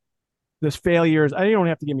about this failures. I don't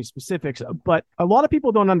have to give me specifics, but a lot of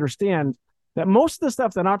people don't understand that most of the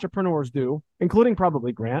stuff that entrepreneurs do, including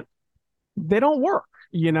probably Grant, they don't work,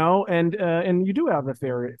 and you do have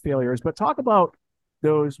the failures, but talk about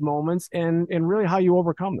those moments and really how you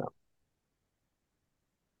overcome them.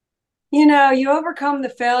 You overcome the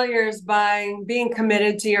failures by being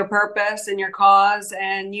committed to your purpose and your cause,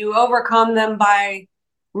 and you overcome them by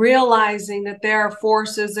realizing that there are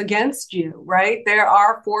forces against you, right? There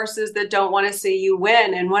are forces that don't want to see you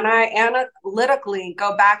win. And when I analytically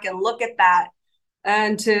go back and look at that,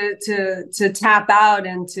 and to tap out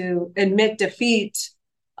and to admit defeat,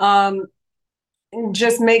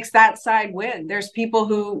 just makes that side win. There's people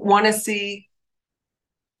who want to see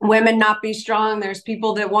women not be strong. There's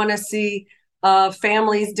people that want to see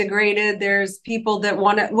families degraded. There's people that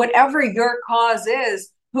want to, whatever your cause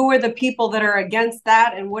is, who are the people that are against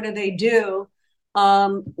that, and what do they do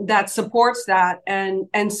that supports that?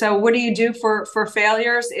 And so what do you do for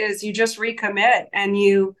failures is you just recommit, and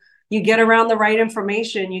you get around the right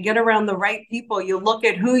information, you get around the right people, you look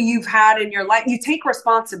at who you've had in your life, you take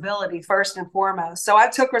responsibility first and foremost. So I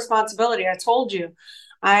took responsibility. I told you,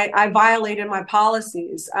 I violated my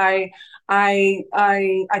policies. I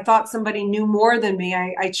thought somebody knew more than me.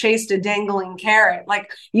 I chased a dangling carrot. Like,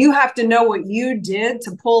 you have to know what you did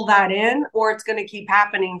to pull that in, or it's going to keep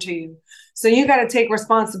happening to you. So you got to take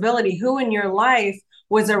responsibility. Who in your life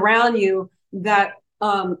was around you that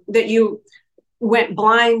that you went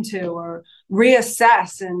blind to, or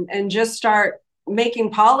reassess and just start making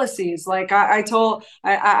policies. Like I told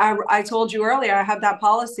you earlier, I have that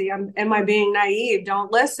policy. Am I being naive?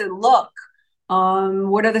 Don't listen. Look,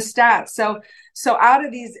 what are the stats? So out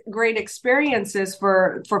of these great experiences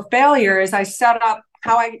for failures, I set up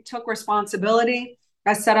how I took responsibility.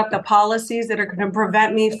 I set up the policies that are going to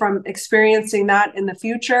prevent me from experiencing that in the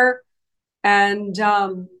future. And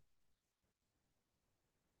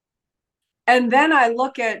then I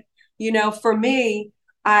look at, for me,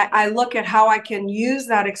 I look at how I can use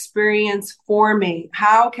that experience for me.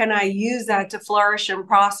 How can I use that to flourish and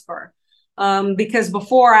prosper? Because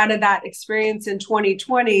before, out of that experience in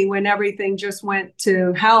 2020, when everything just went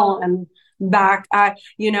to hell and back,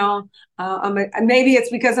 maybe it's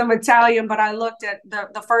because I'm Italian, but I looked at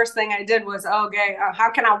the first thing I did was, okay,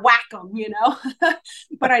 how can I whack them,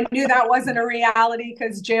 But I knew that wasn't a reality,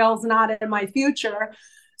 because jail's not in my future.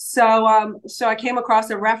 So I came across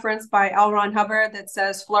a reference by L. Ron Hubbard that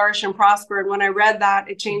says flourish and prosper. And when I read that,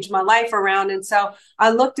 it changed my life around. And so I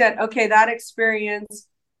looked at, okay, that experience,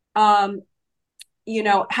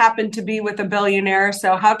 happened to be with a billionaire.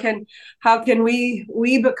 So how can we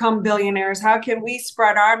become billionaires? How can we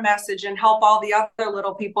spread our message and help all the other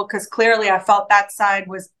little people? Because clearly I felt that side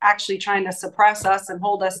was actually trying to suppress us and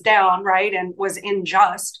hold us down, right? And was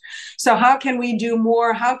unjust. So how can we do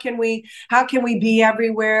more? How can we be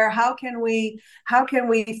everywhere? How can we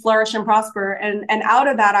flourish and prosper? And out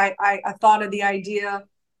of that, I thought of the idea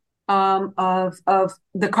of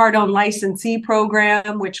the Cardone licensee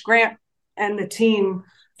program, which Grant and the team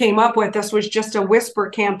came up with. This was just a whisper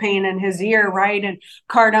campaign in his ear, right? And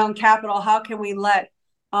Cardone Capital, how can we let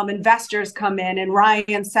investors come in? And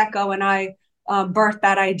Ryan Secco and I birthed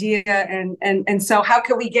that idea. And so how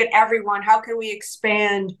can we get everyone? How can we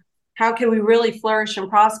expand? How can we really flourish and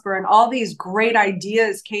prosper? And all these great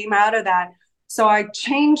ideas came out of that. So I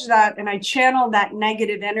changed that, and I channeled that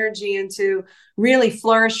negative energy into really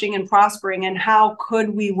flourishing and prospering. And how could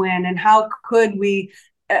we win? And how could we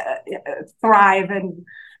thrive?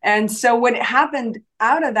 And so what happened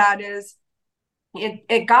out of that is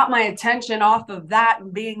it got my attention off of that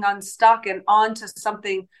and being unstuck and onto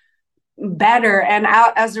something better. And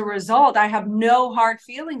as a result, I have no hard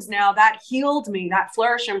feelings now. That healed me. That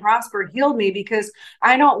flourish and prosper healed me, because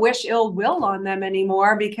I don't wish ill will on them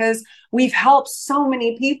anymore, because we've helped so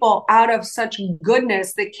many people out of such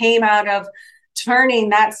goodness that came out of turning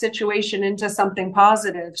that situation into something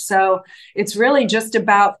positive. So it's really just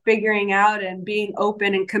about figuring out and being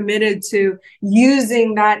open and committed to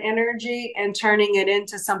using that energy and turning it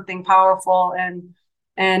into something powerful. And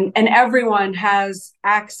everyone has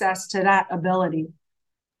access to that ability.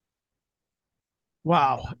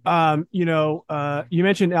 Wow. You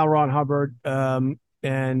mentioned L. Ron Hubbard,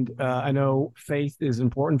 and I know faith is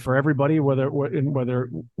important for everybody, whether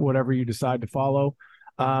whatever you decide to follow.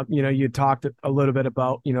 You talked a little bit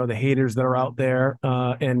about, the haters that are out there,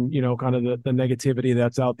 and, kind of the negativity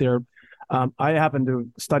that's out there. I happen to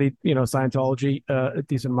study, Scientology a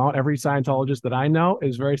decent amount. Every Scientologist that I know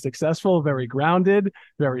is very successful, very grounded,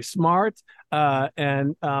 very smart. But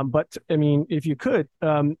I mean, if you could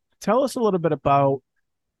tell us a little bit about,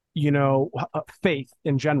 faith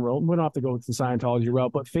in general. We don't have to go with the Scientology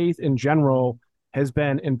route, but faith in general has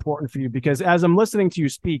been important for you, because as I'm listening to you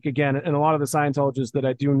speak again, and a lot of the Scientologists that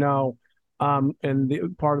I do know, and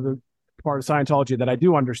the part of Scientology that I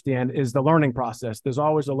do understand is the learning process. There's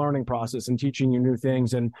always a learning process and teaching you new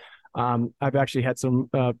things. And I've actually had some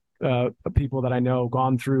people that I know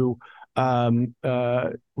gone through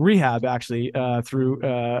rehab, actually, through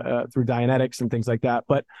Dianetics and things like that.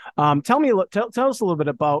 But tell us a little bit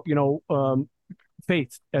about,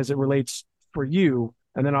 faith as it relates for you,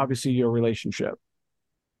 and then obviously your relationship.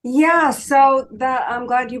 Yeah, so I'm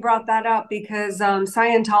glad you brought that up because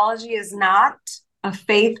Scientology is not a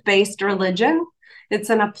faith-based religion. It's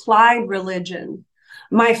an applied religion.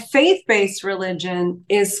 My faith-based religion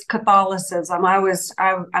is Catholicism.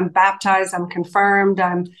 I'm baptized, I'm confirmed,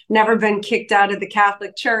 I'm never been kicked out of the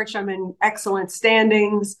Catholic Church. I'm in excellent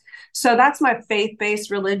standings. So that's my faith-based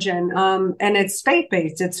religion. And it's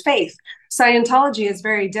faith-based, it's faith. Scientology is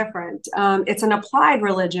very different. It's an applied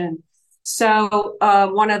religion. So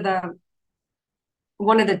one of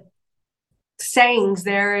the sayings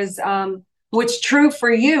there is, what's true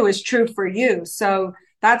for you is true for you. So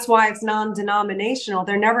that's why it's non-denominational.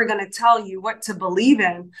 They're never going to tell you what to believe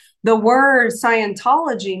in. The word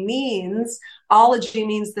Scientology means, ology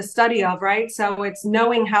means the study of, right? So it's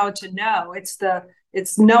knowing how to know.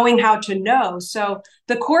 It's knowing how to know. So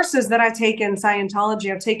the courses that I take in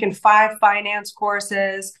Scientology, I've taken 5 finance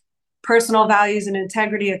courses, personal values and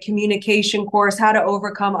integrity, a communication course, how to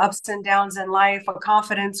overcome ups and downs in life, a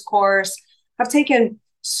confidence course. I've taken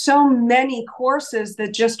so many courses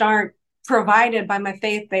that just aren't provided by my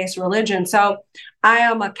faith-based religion. So I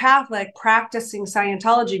am a Catholic practicing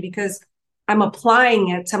Scientology because I'm applying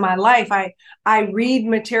it to my life. I read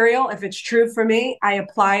material. If it's true for me, I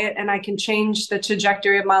apply it and I can change the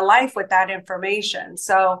trajectory of my life with that information.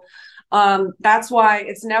 So that's why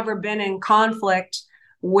it's never been in conflict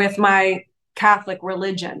with my Catholic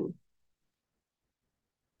religion.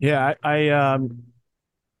 Yeah,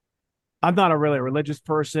 I'm not a really religious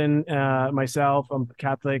person myself. I'm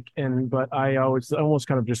Catholic, but I almost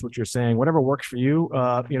kind of just what you're saying. Whatever works for you.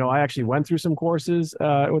 I actually went through some courses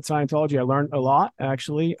with Scientology. I learned a lot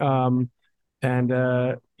actually. This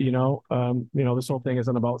whole thing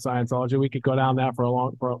isn't about Scientology. We could go down that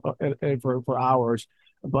for hours.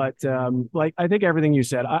 But I think everything you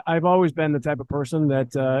said, I've always been the type of person that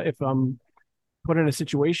if I'm put in a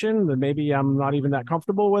situation that maybe I'm not even that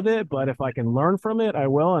comfortable with it, but if I can learn from it, I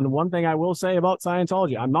will. And one thing I will say about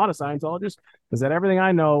Scientology, I'm not a Scientologist, is that everything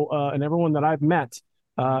I know and everyone that I've met,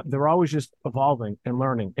 they're always just evolving and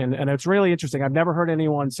learning. And it's really interesting. I've never heard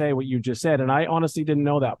anyone say what you just said. And I honestly didn't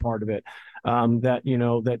know that part of it.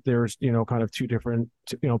 That there's, kind of two different,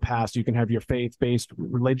 paths. You can have your faith-based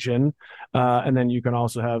religion, and then you can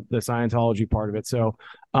also have the Scientology part of it. So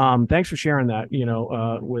thanks for sharing that,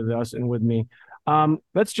 with us and with me.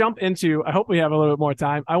 Let's jump into, I hope we have a little bit more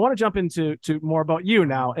time. I want to jump into more about you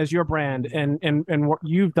now as your brand and what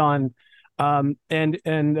you've done. I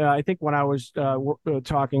think when I was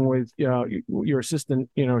talking with your assistant,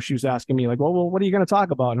 she was asking me like, well, what are you going to talk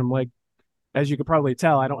about? And I'm like, as you could probably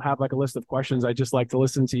tell, I don't have like a list of questions. I just like to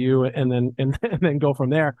listen to you and then go from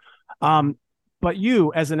there. But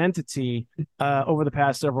you as an entity over the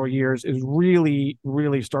past several years is really,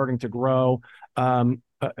 really starting to grow.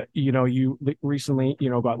 You recently,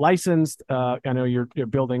 got licensed. I know you're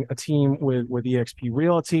building a team with eXp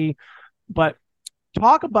Realty, but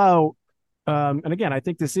talk about, and again, I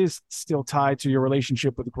think this is still tied to your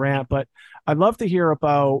relationship with Grant, but I'd love to hear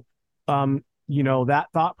about, that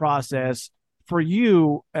thought process for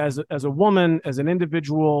you as a woman, as an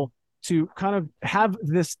individual, to kind of have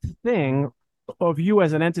this thing of you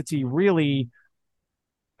as an entity really.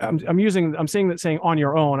 I'm saying on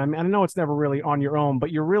your own. I mean, I know it's never really on your own,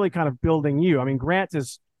 but you're really kind of building you. I mean, Grant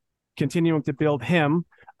is continuing to build him,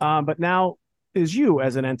 but now is you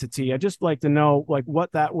as an entity. I'd just like to know like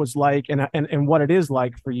what that was like and what it is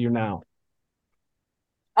like for you now.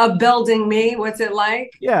 Of building me, what's it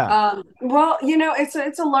like? Yeah. Well,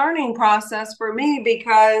 it's a learning process for me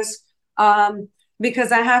because I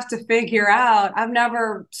have to figure out, I've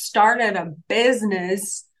never started a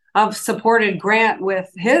business. I've supported Grant with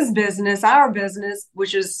his business, our business,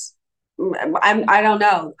 which is, I don't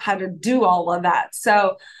know how to do all of that.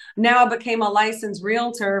 So now I became a licensed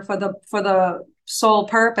realtor for the sole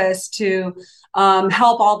purpose to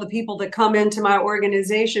help all the people that come into my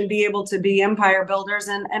organization be able to be empire builders.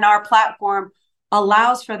 And our platform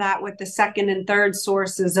allows for that with the second and third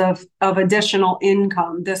sources of additional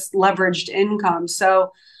income, this leveraged income.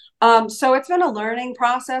 So it's been a learning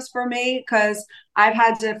process for me because I've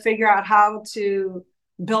had to figure out how to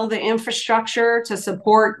build the infrastructure to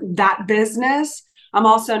support that business. I'm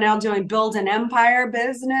also now doing build an empire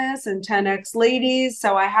business and 10X ladies.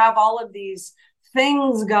 So I have all of these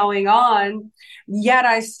things going on, yet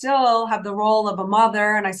I still have the role of a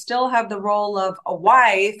mother and I still have the role of a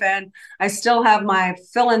wife and I still have my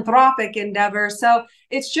philanthropic endeavor. So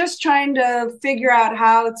it's just trying to figure out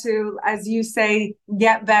how to, as you say,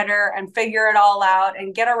 get better and figure it all out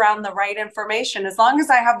and get around the right information. As long as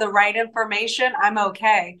I have the right information, I'm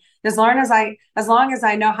okay. As long as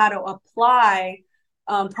I know how to apply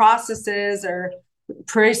processes or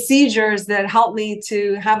procedures that help me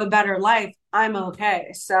to have a better life, I'm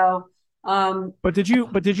okay. So, but did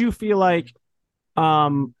you feel like, I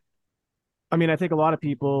mean, I think a lot of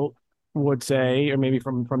people would say, or maybe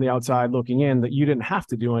from the outside looking in, that you didn't have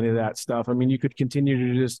to do any of that stuff. I mean, you could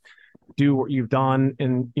continue to just do what you've done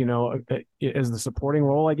in, as the supporting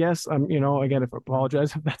role, I guess. Again, if I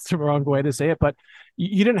apologize if that's the wrong way to say it, but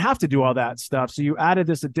you didn't have to do all that stuff. So you added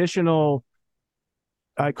this additional,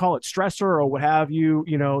 I call it stressor or what have you,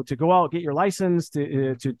 to go out, get your license,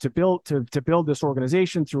 to build this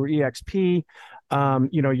organization through EXP.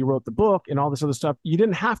 You wrote the book and all this other stuff. You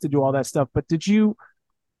didn't have to do all that stuff, but did you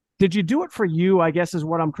do it for you, I guess is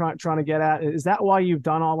what I'm trying to get at. Is that why you've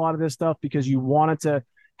done a lot of this stuff? Because you wanted to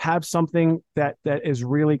have something that is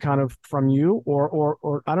really kind of from you,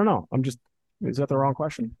 or I don't know. Is that the wrong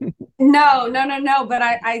question? No. But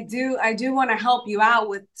I do want to help you out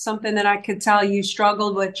with something that I could tell you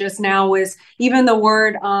struggled with just now, was even the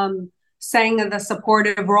word, saying the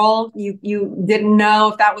supportive role. You didn't know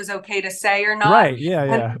if that was okay to say or not. Right.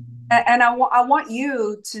 Yeah. And I want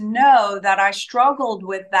you to know that I struggled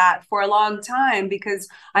with that for a long time, because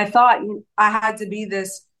I thought I had to be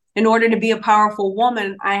this, in order to be a powerful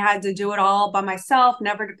woman, I had to do it all by myself,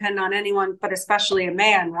 never depend on anyone, but especially a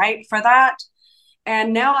man, right? For that.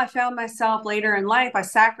 And now I found myself later in life, I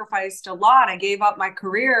sacrificed a lot. I gave up my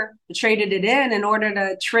career, traded it in order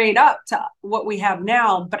to trade up to what we have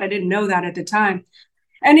now, but I didn't know that at the time.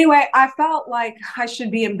 Anyway, I felt like I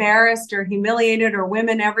should be embarrassed or humiliated, or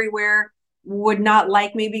women everywhere would not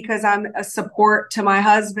like me because I'm a support to my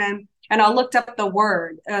husband. And I looked up the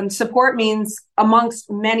word. Support means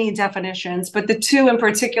amongst many definitions, but the two in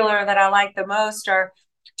particular that I like the most are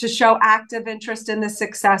to show active interest in the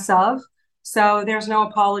success of. So there's no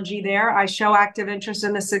apology there. I show active interest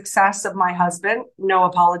in the success of my husband, no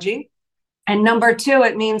apology. And number two,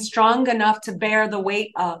 it means strong enough to bear the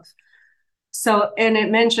weight of. So, and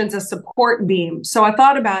it mentions a support beam. So I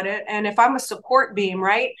thought about it. And if I'm a support beam,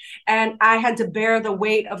 right, and I had to bear the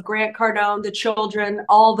weight of Grant Cardone, the children,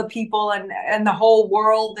 all the people and the whole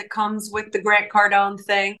world that comes with the Grant Cardone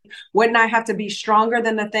thing, wouldn't I have to be stronger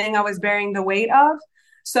than the thing I was bearing the weight of?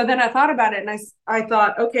 So then I thought about it, and I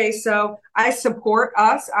thought, okay, so I support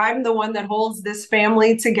us. I'm the one that holds this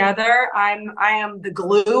family together. I am the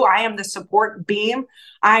glue. I am the support beam.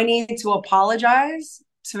 I need to apologize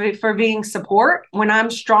for being support when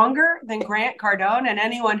I'm stronger than Grant Cardone, and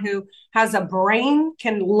anyone who has a brain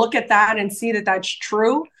can look at that and see that that's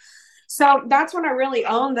true. So that's when I really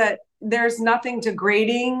owned that there's nothing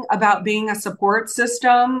degrading about being a support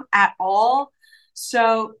system at all.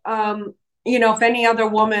 So, if any other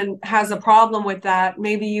woman has a problem with that,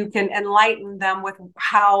 maybe you can enlighten them with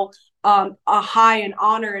how a high and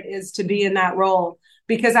honor it is to be in that role.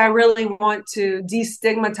 Because I really want to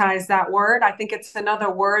destigmatize that word. I think it's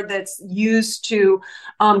another word that's used to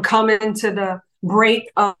come into the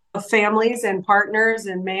break of families and partners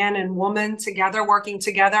and man and woman together, working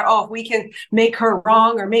together. Oh, if we can make her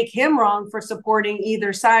wrong or make him wrong for supporting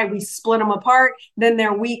either side, we split them apart, then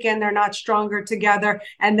they're weak and they're not stronger together.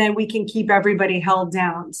 And then we can keep everybody held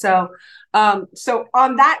down. So on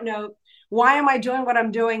that note, why am I doing what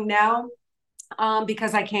I'm doing now?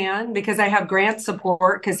 Because I have Grant's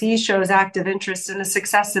support, because he shows active interest in the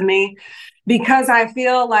success of me, because I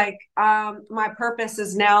feel like my purpose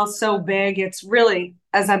is now so big. It's really,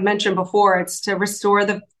 as I've mentioned before, it's to restore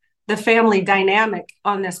the family dynamic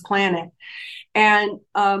on this planet. And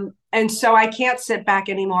so I can't sit back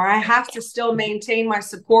anymore. I have to still maintain my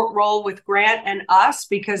support role with Grant and us,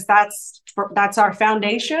 because that's our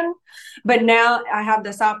foundation. But now I have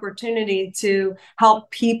this opportunity to help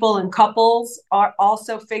people and couples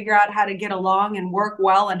also figure out how to get along and work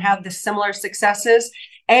well and have the similar successes.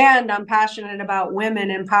 And I'm passionate about women,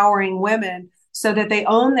 empowering women so that they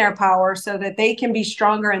own their power, so that they can be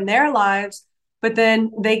stronger in their lives, but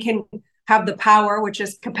then they can have the power, which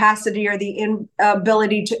is capacity or the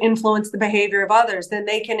ability to influence the behavior of others. Then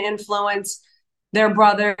they can influence their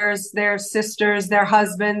brothers, their sisters, their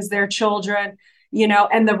husbands, their children,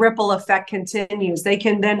 and the ripple effect continues. They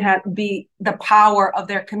can then be the power of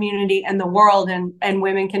their community and the world, and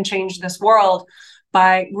women can change this world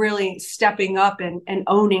by really stepping up and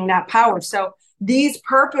owning that power. So these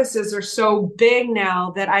purposes are so big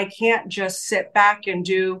now that I can't just sit back and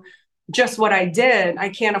do just what I did. I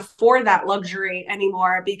can't afford that luxury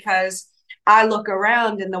anymore, because I look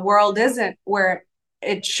around and the world isn't where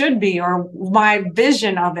it should be, or my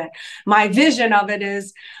vision of it. My vision of it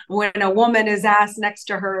is when a woman is asked next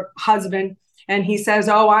to her husband and he says,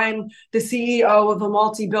 "Oh, I'm the CEO of a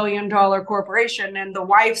multi-billion-dollar corporation." And the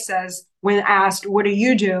wife says, when asked, "What do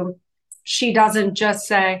you do?" she doesn't just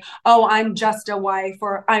say, oh, I'm just a wife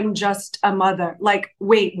or I'm just a mother. Like,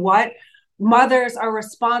 wait, what? Mothers are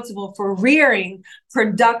responsible for rearing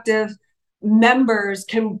productive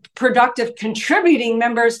productive contributing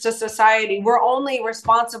members to society. We're only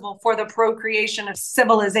responsible for the procreation of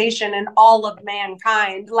civilization and all of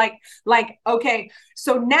mankind. Okay,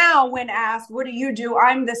 so now when asked, what do you do?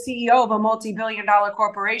 I'm the CEO of a multi-billion-dollar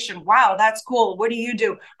corporation. Wow, that's cool. What do you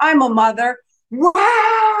do? I'm a mother.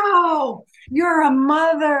 Wow, you're a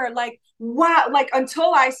mother. Like, wow. Like,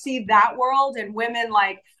 until I see that world and women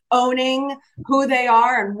like owning who they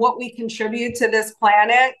are and what we contribute to this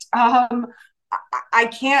planet, I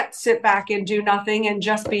can't sit back and do nothing and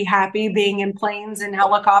just be happy being in planes and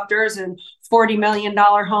helicopters and $40 million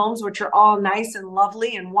homes, which are all nice and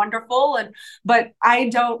lovely and wonderful. But I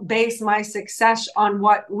don't base my success on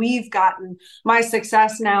what we've gotten. My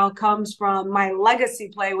success now comes from my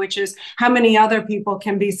legacy play, which is how many other people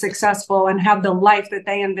can be successful and have the life that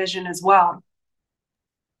they envision as well.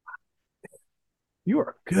 You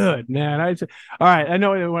are good, man. All right. I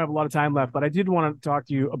know we don't have a lot of time left, but I did want to talk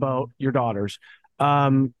to you about your daughters.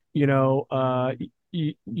 I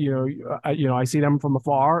see them from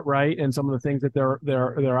afar, right? And some of the things that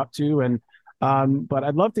they're up to. And, but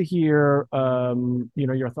I'd love to hear,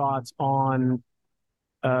 your thoughts on,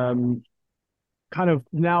 kind of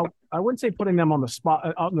now, I wouldn't say putting them on the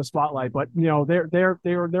spot, out in the spotlight, but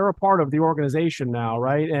they're a part of the organization now,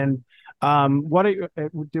 right? And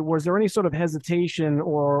was there any sort of hesitation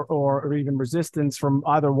or even resistance from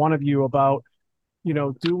either one of you about,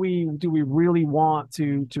 do we really want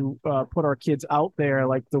to put our kids out there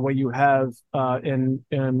like the way you have? And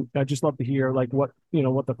I'd just love to hear like what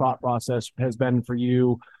the thought process has been for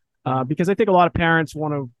you. Because I think a lot of parents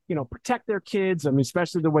want to, protect their kids. I mean,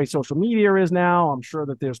 especially the way social media is now. I'm sure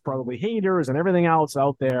that there's probably haters and everything else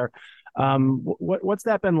out there. What's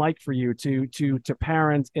that been like for you to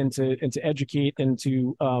parent and to educate and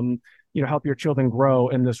to help your children grow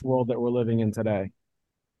in this world that we're living in today?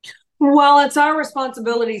 Well, it's our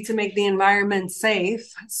responsibility to make the environment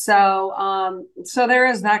safe. So there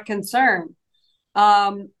is that concern.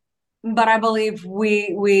 But I believe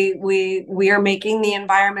we are making the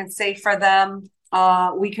environment safe for them.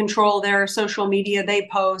 We control their social media they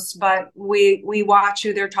post, but we watch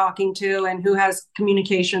who they're talking to and who has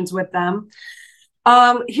communications with them.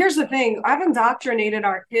 Here's the thing. I've indoctrinated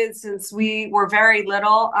our kids since we were very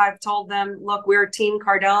little. I've told them, look, we're Team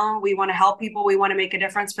Cardone. We want to help people. We want to make a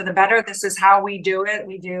difference for the better. This is how we do it.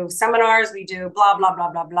 We do seminars. We do blah, blah, blah,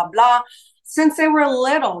 blah, blah, blah. Since they were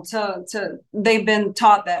little, they've been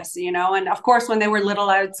taught this, and of course, when they were little,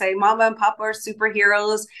 I would say, Mama and Papa are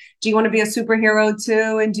superheroes. Do you want to be a superhero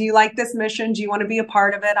too? And do you like this mission? Do you want to be a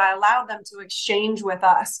part of it? I allowed them to exchange with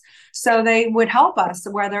us. So they would help us,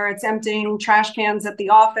 whether it's emptying trash cans at the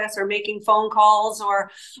office or making phone calls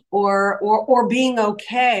or being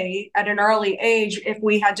okay at an early age. If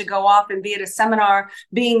we had to go off and be at a seminar,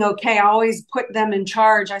 being okay, I always put them in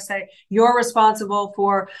charge. I say, you're responsible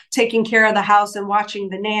for taking care of the house and watching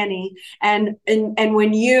the nanny. And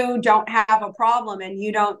when you don't have a problem and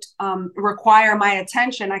you don't require my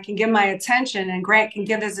attention, I can give my attention and Grant can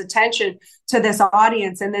give his attention to this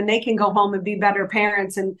audience, and then they can go home and be better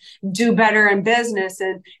parents and do better in business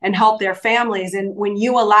and help their families. And when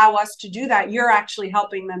you allow us to do that, you're actually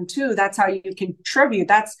helping them too. That's how you contribute.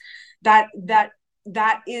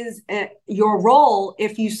 That is your role,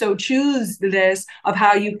 if you so choose, this of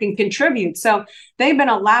how you can contribute. So they've been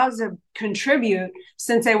allowed to contribute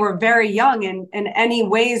since they were very young in any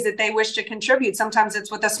ways that they wish to contribute. Sometimes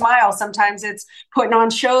it's with a smile. Sometimes it's putting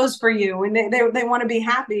on shows for you, and they want to be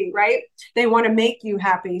happy, right? They want to make you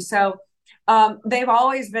happy. So they've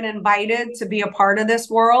always been invited to be a part of this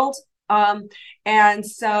world. And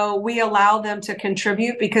so we allow them to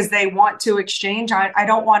contribute because they want to exchange. I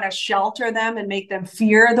don't want to shelter them and make them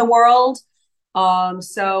fear the world.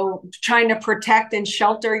 So trying to protect and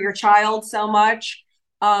shelter your child so much,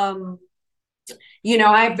 I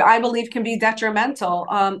believe can be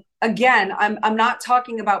detrimental. Again, I'm not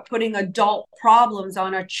talking about putting adult problems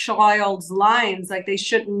on a child's lines, like they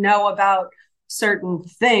shouldn't know about certain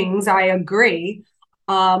things. I agree.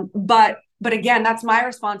 But again, that's my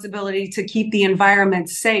responsibility to keep the environment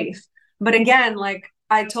safe. But again, like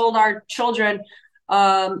I told our children,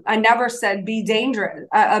 I never said be dangerous,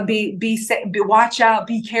 be watch out,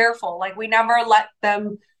 be careful. Like we never let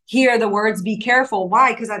them hear the words be careful.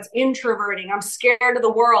 Why? Because that's introverting. I'm scared of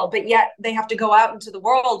the world, but yet they have to go out into the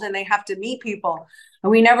world and they have to meet people.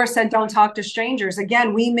 And we never said don't talk to strangers.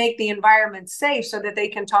 Again, we make the environment safe so that they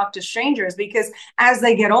can talk to strangers, because as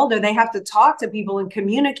they get older, they have to talk to people and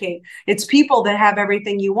communicate. It's people that have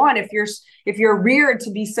everything you want. If you're reared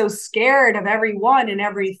to be so scared of everyone and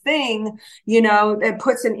everything, it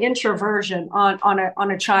puts an introversion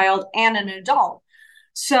on a child and an adult.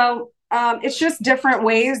 So it's just different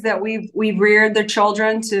ways that we've reared the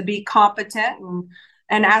children to be competent,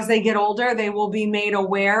 and as they get older, they will be made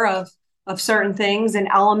aware of certain things and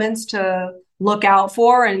elements to look out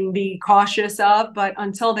for and be cautious of. But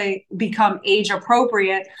until they become age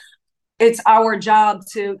appropriate, it's our job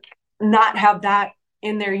to not have that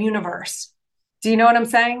in their universe. Do you know what I'm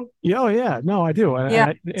saying? Oh yeah, no, I do.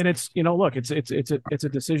 Yeah. And it's, look, it's a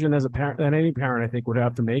decision as a parent that any parent, I think, would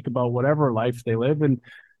have to make about whatever life they live and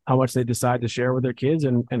how much they decide to share with their kids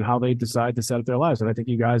and how they decide to set up their lives. And I think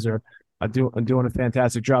you guys are doing a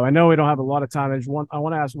fantastic job. I know we don't have a lot of time. I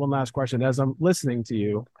want to ask one last question. As I'm listening to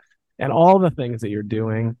you and all the things that you're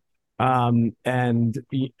doing, you're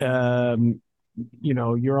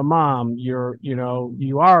a mom, you're a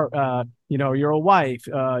wife,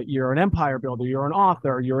 you're an empire builder, you're an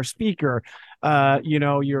author, you're a speaker,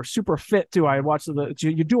 you're super fit too. I watched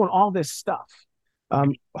you're doing all this stuff.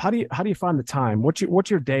 How do you find the time? What's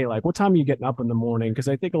your day like? What time are you getting up in the morning? Because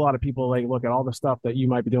I think a lot of people look at all the stuff that you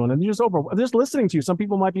might be doing and just listening to you. Some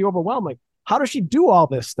people might be overwhelmed. Like, how does she do all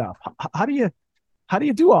this stuff? How do you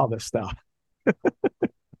do all this stuff?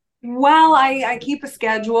 Well, I keep a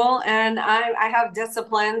schedule and I have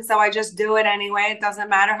discipline, so I just do it anyway. It doesn't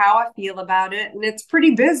matter how I feel about it. And it's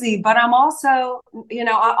pretty busy, but I'm also,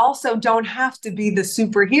 I also don't have to be the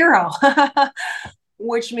superhero.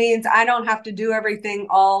 Which means I don't have to do everything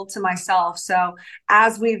all to myself. So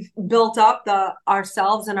as we've built up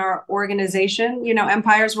ourselves and our organization,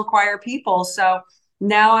 empires require people. So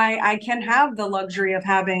now I can have the luxury of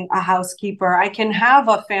having a housekeeper. I can have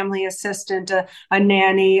a family assistant, a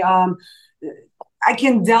nanny. I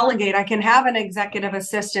can delegate. I can have an executive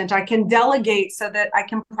assistant. I can delegate so that I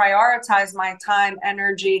can prioritize my time,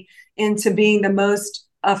 energy into being the most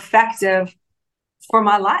effective for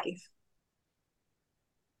my life.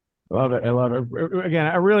 I love it. Again,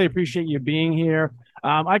 I really appreciate you being here.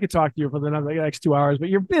 I could talk to you for the next 2 hours, but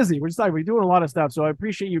you're busy. We're doing a lot of stuff. So I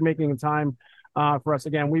appreciate you making the time for us.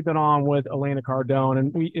 Again, we've been on with Elena Cardone,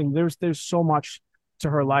 and there's so much to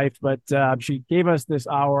her life, but she gave us this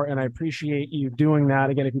hour, and I appreciate you doing that.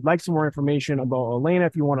 Again, if you'd like some more information about Elena,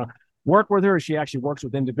 if you want to work with her, she actually works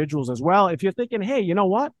with individuals as well. If you're thinking, hey, you know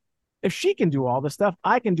what? If she can do all this stuff,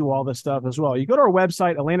 I can do all this stuff as well. You go to our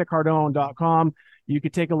website, elenacardone.com. You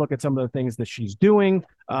could take a look at some of the things that she's doing.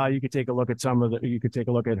 You could take a look at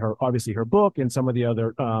her, obviously her book and some of the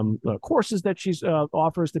other courses that she's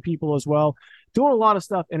offers to people as well. Doing a lot of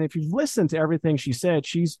stuff. And if you've listened to everything she said,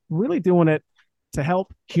 she's really doing it to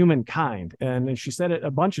help humankind. And she said it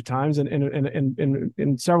a bunch of times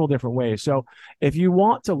in several different ways. So if you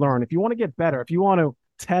want to learn, if you want to get better, if you want to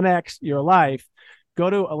 10x your life, go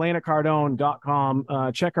to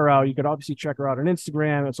elenacardone.com. Check her out. You could obviously check her out on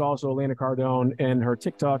Instagram. It's also Elena Cardone, and her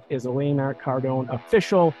TikTok is Elena Cardone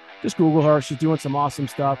Official. Just Google her. She's doing some awesome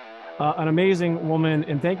stuff. An amazing woman,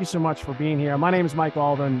 and thank you so much for being here. My name is Mike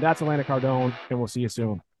Alden. That's Elena Cardone, and we'll see you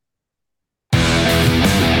soon.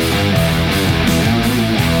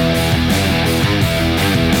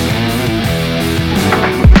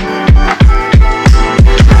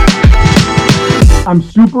 I'm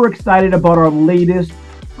super excited about our latest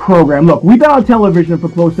program. Look, we've been on television for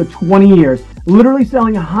close to 20 years, literally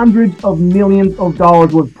selling hundreds of millions of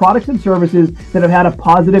dollars worth of products and services that have had a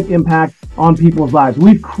positive impact on people's lives.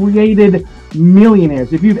 We've created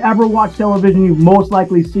millionaires. If you've ever watched television, you've most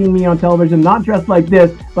likely seen me on television, not dressed like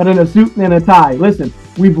this, but in a suit and a tie. Listen,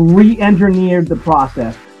 we've re-engineered the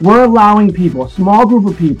process. We're allowing people, a small group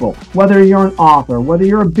of people, whether you're an author, whether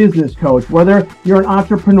you're a business coach, whether you're an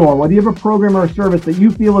entrepreneur, whether you have a program or a service that you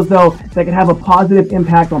feel as though that can have a positive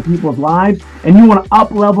impact on people's lives, and you want to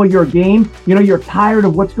up-level your game. You're tired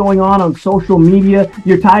of what's going on social media.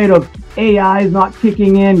 You're tired of AI is not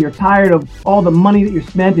kicking in. You're tired of all the money that you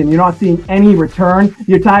spent and you're not seeing any return.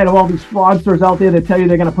 You're tired of all these fraudsters out there that tell you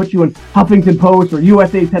they're going to put you in Huffington Post or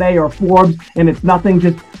USA Today or Forbes, and it's nothing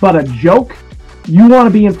just but a joke. You want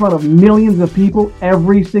to be in front of millions of people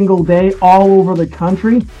every single day all over the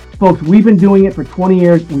country. Folks, we've been doing it for 20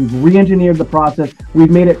 years. We've re-engineered the process. We've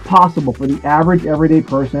made it possible for the average everyday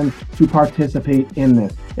person to participate in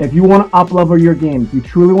this. If you want to up-level your game, if you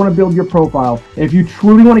truly want to build your profile, if you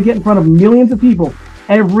truly want to get in front of millions of people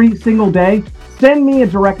every single day, send me a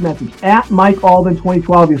direct message at Mike Alden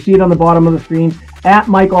 2012. You'll see it on the bottom of the screen, at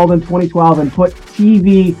Mike Alden 2012, and put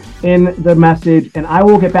TV in the message, and I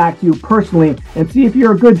will get back to you personally and see if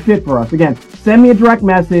you're a good fit for us. Again, send me a direct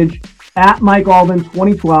message at Mike Alden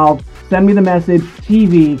 2012. Send me the message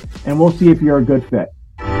TV, and we'll see if you're a good fit.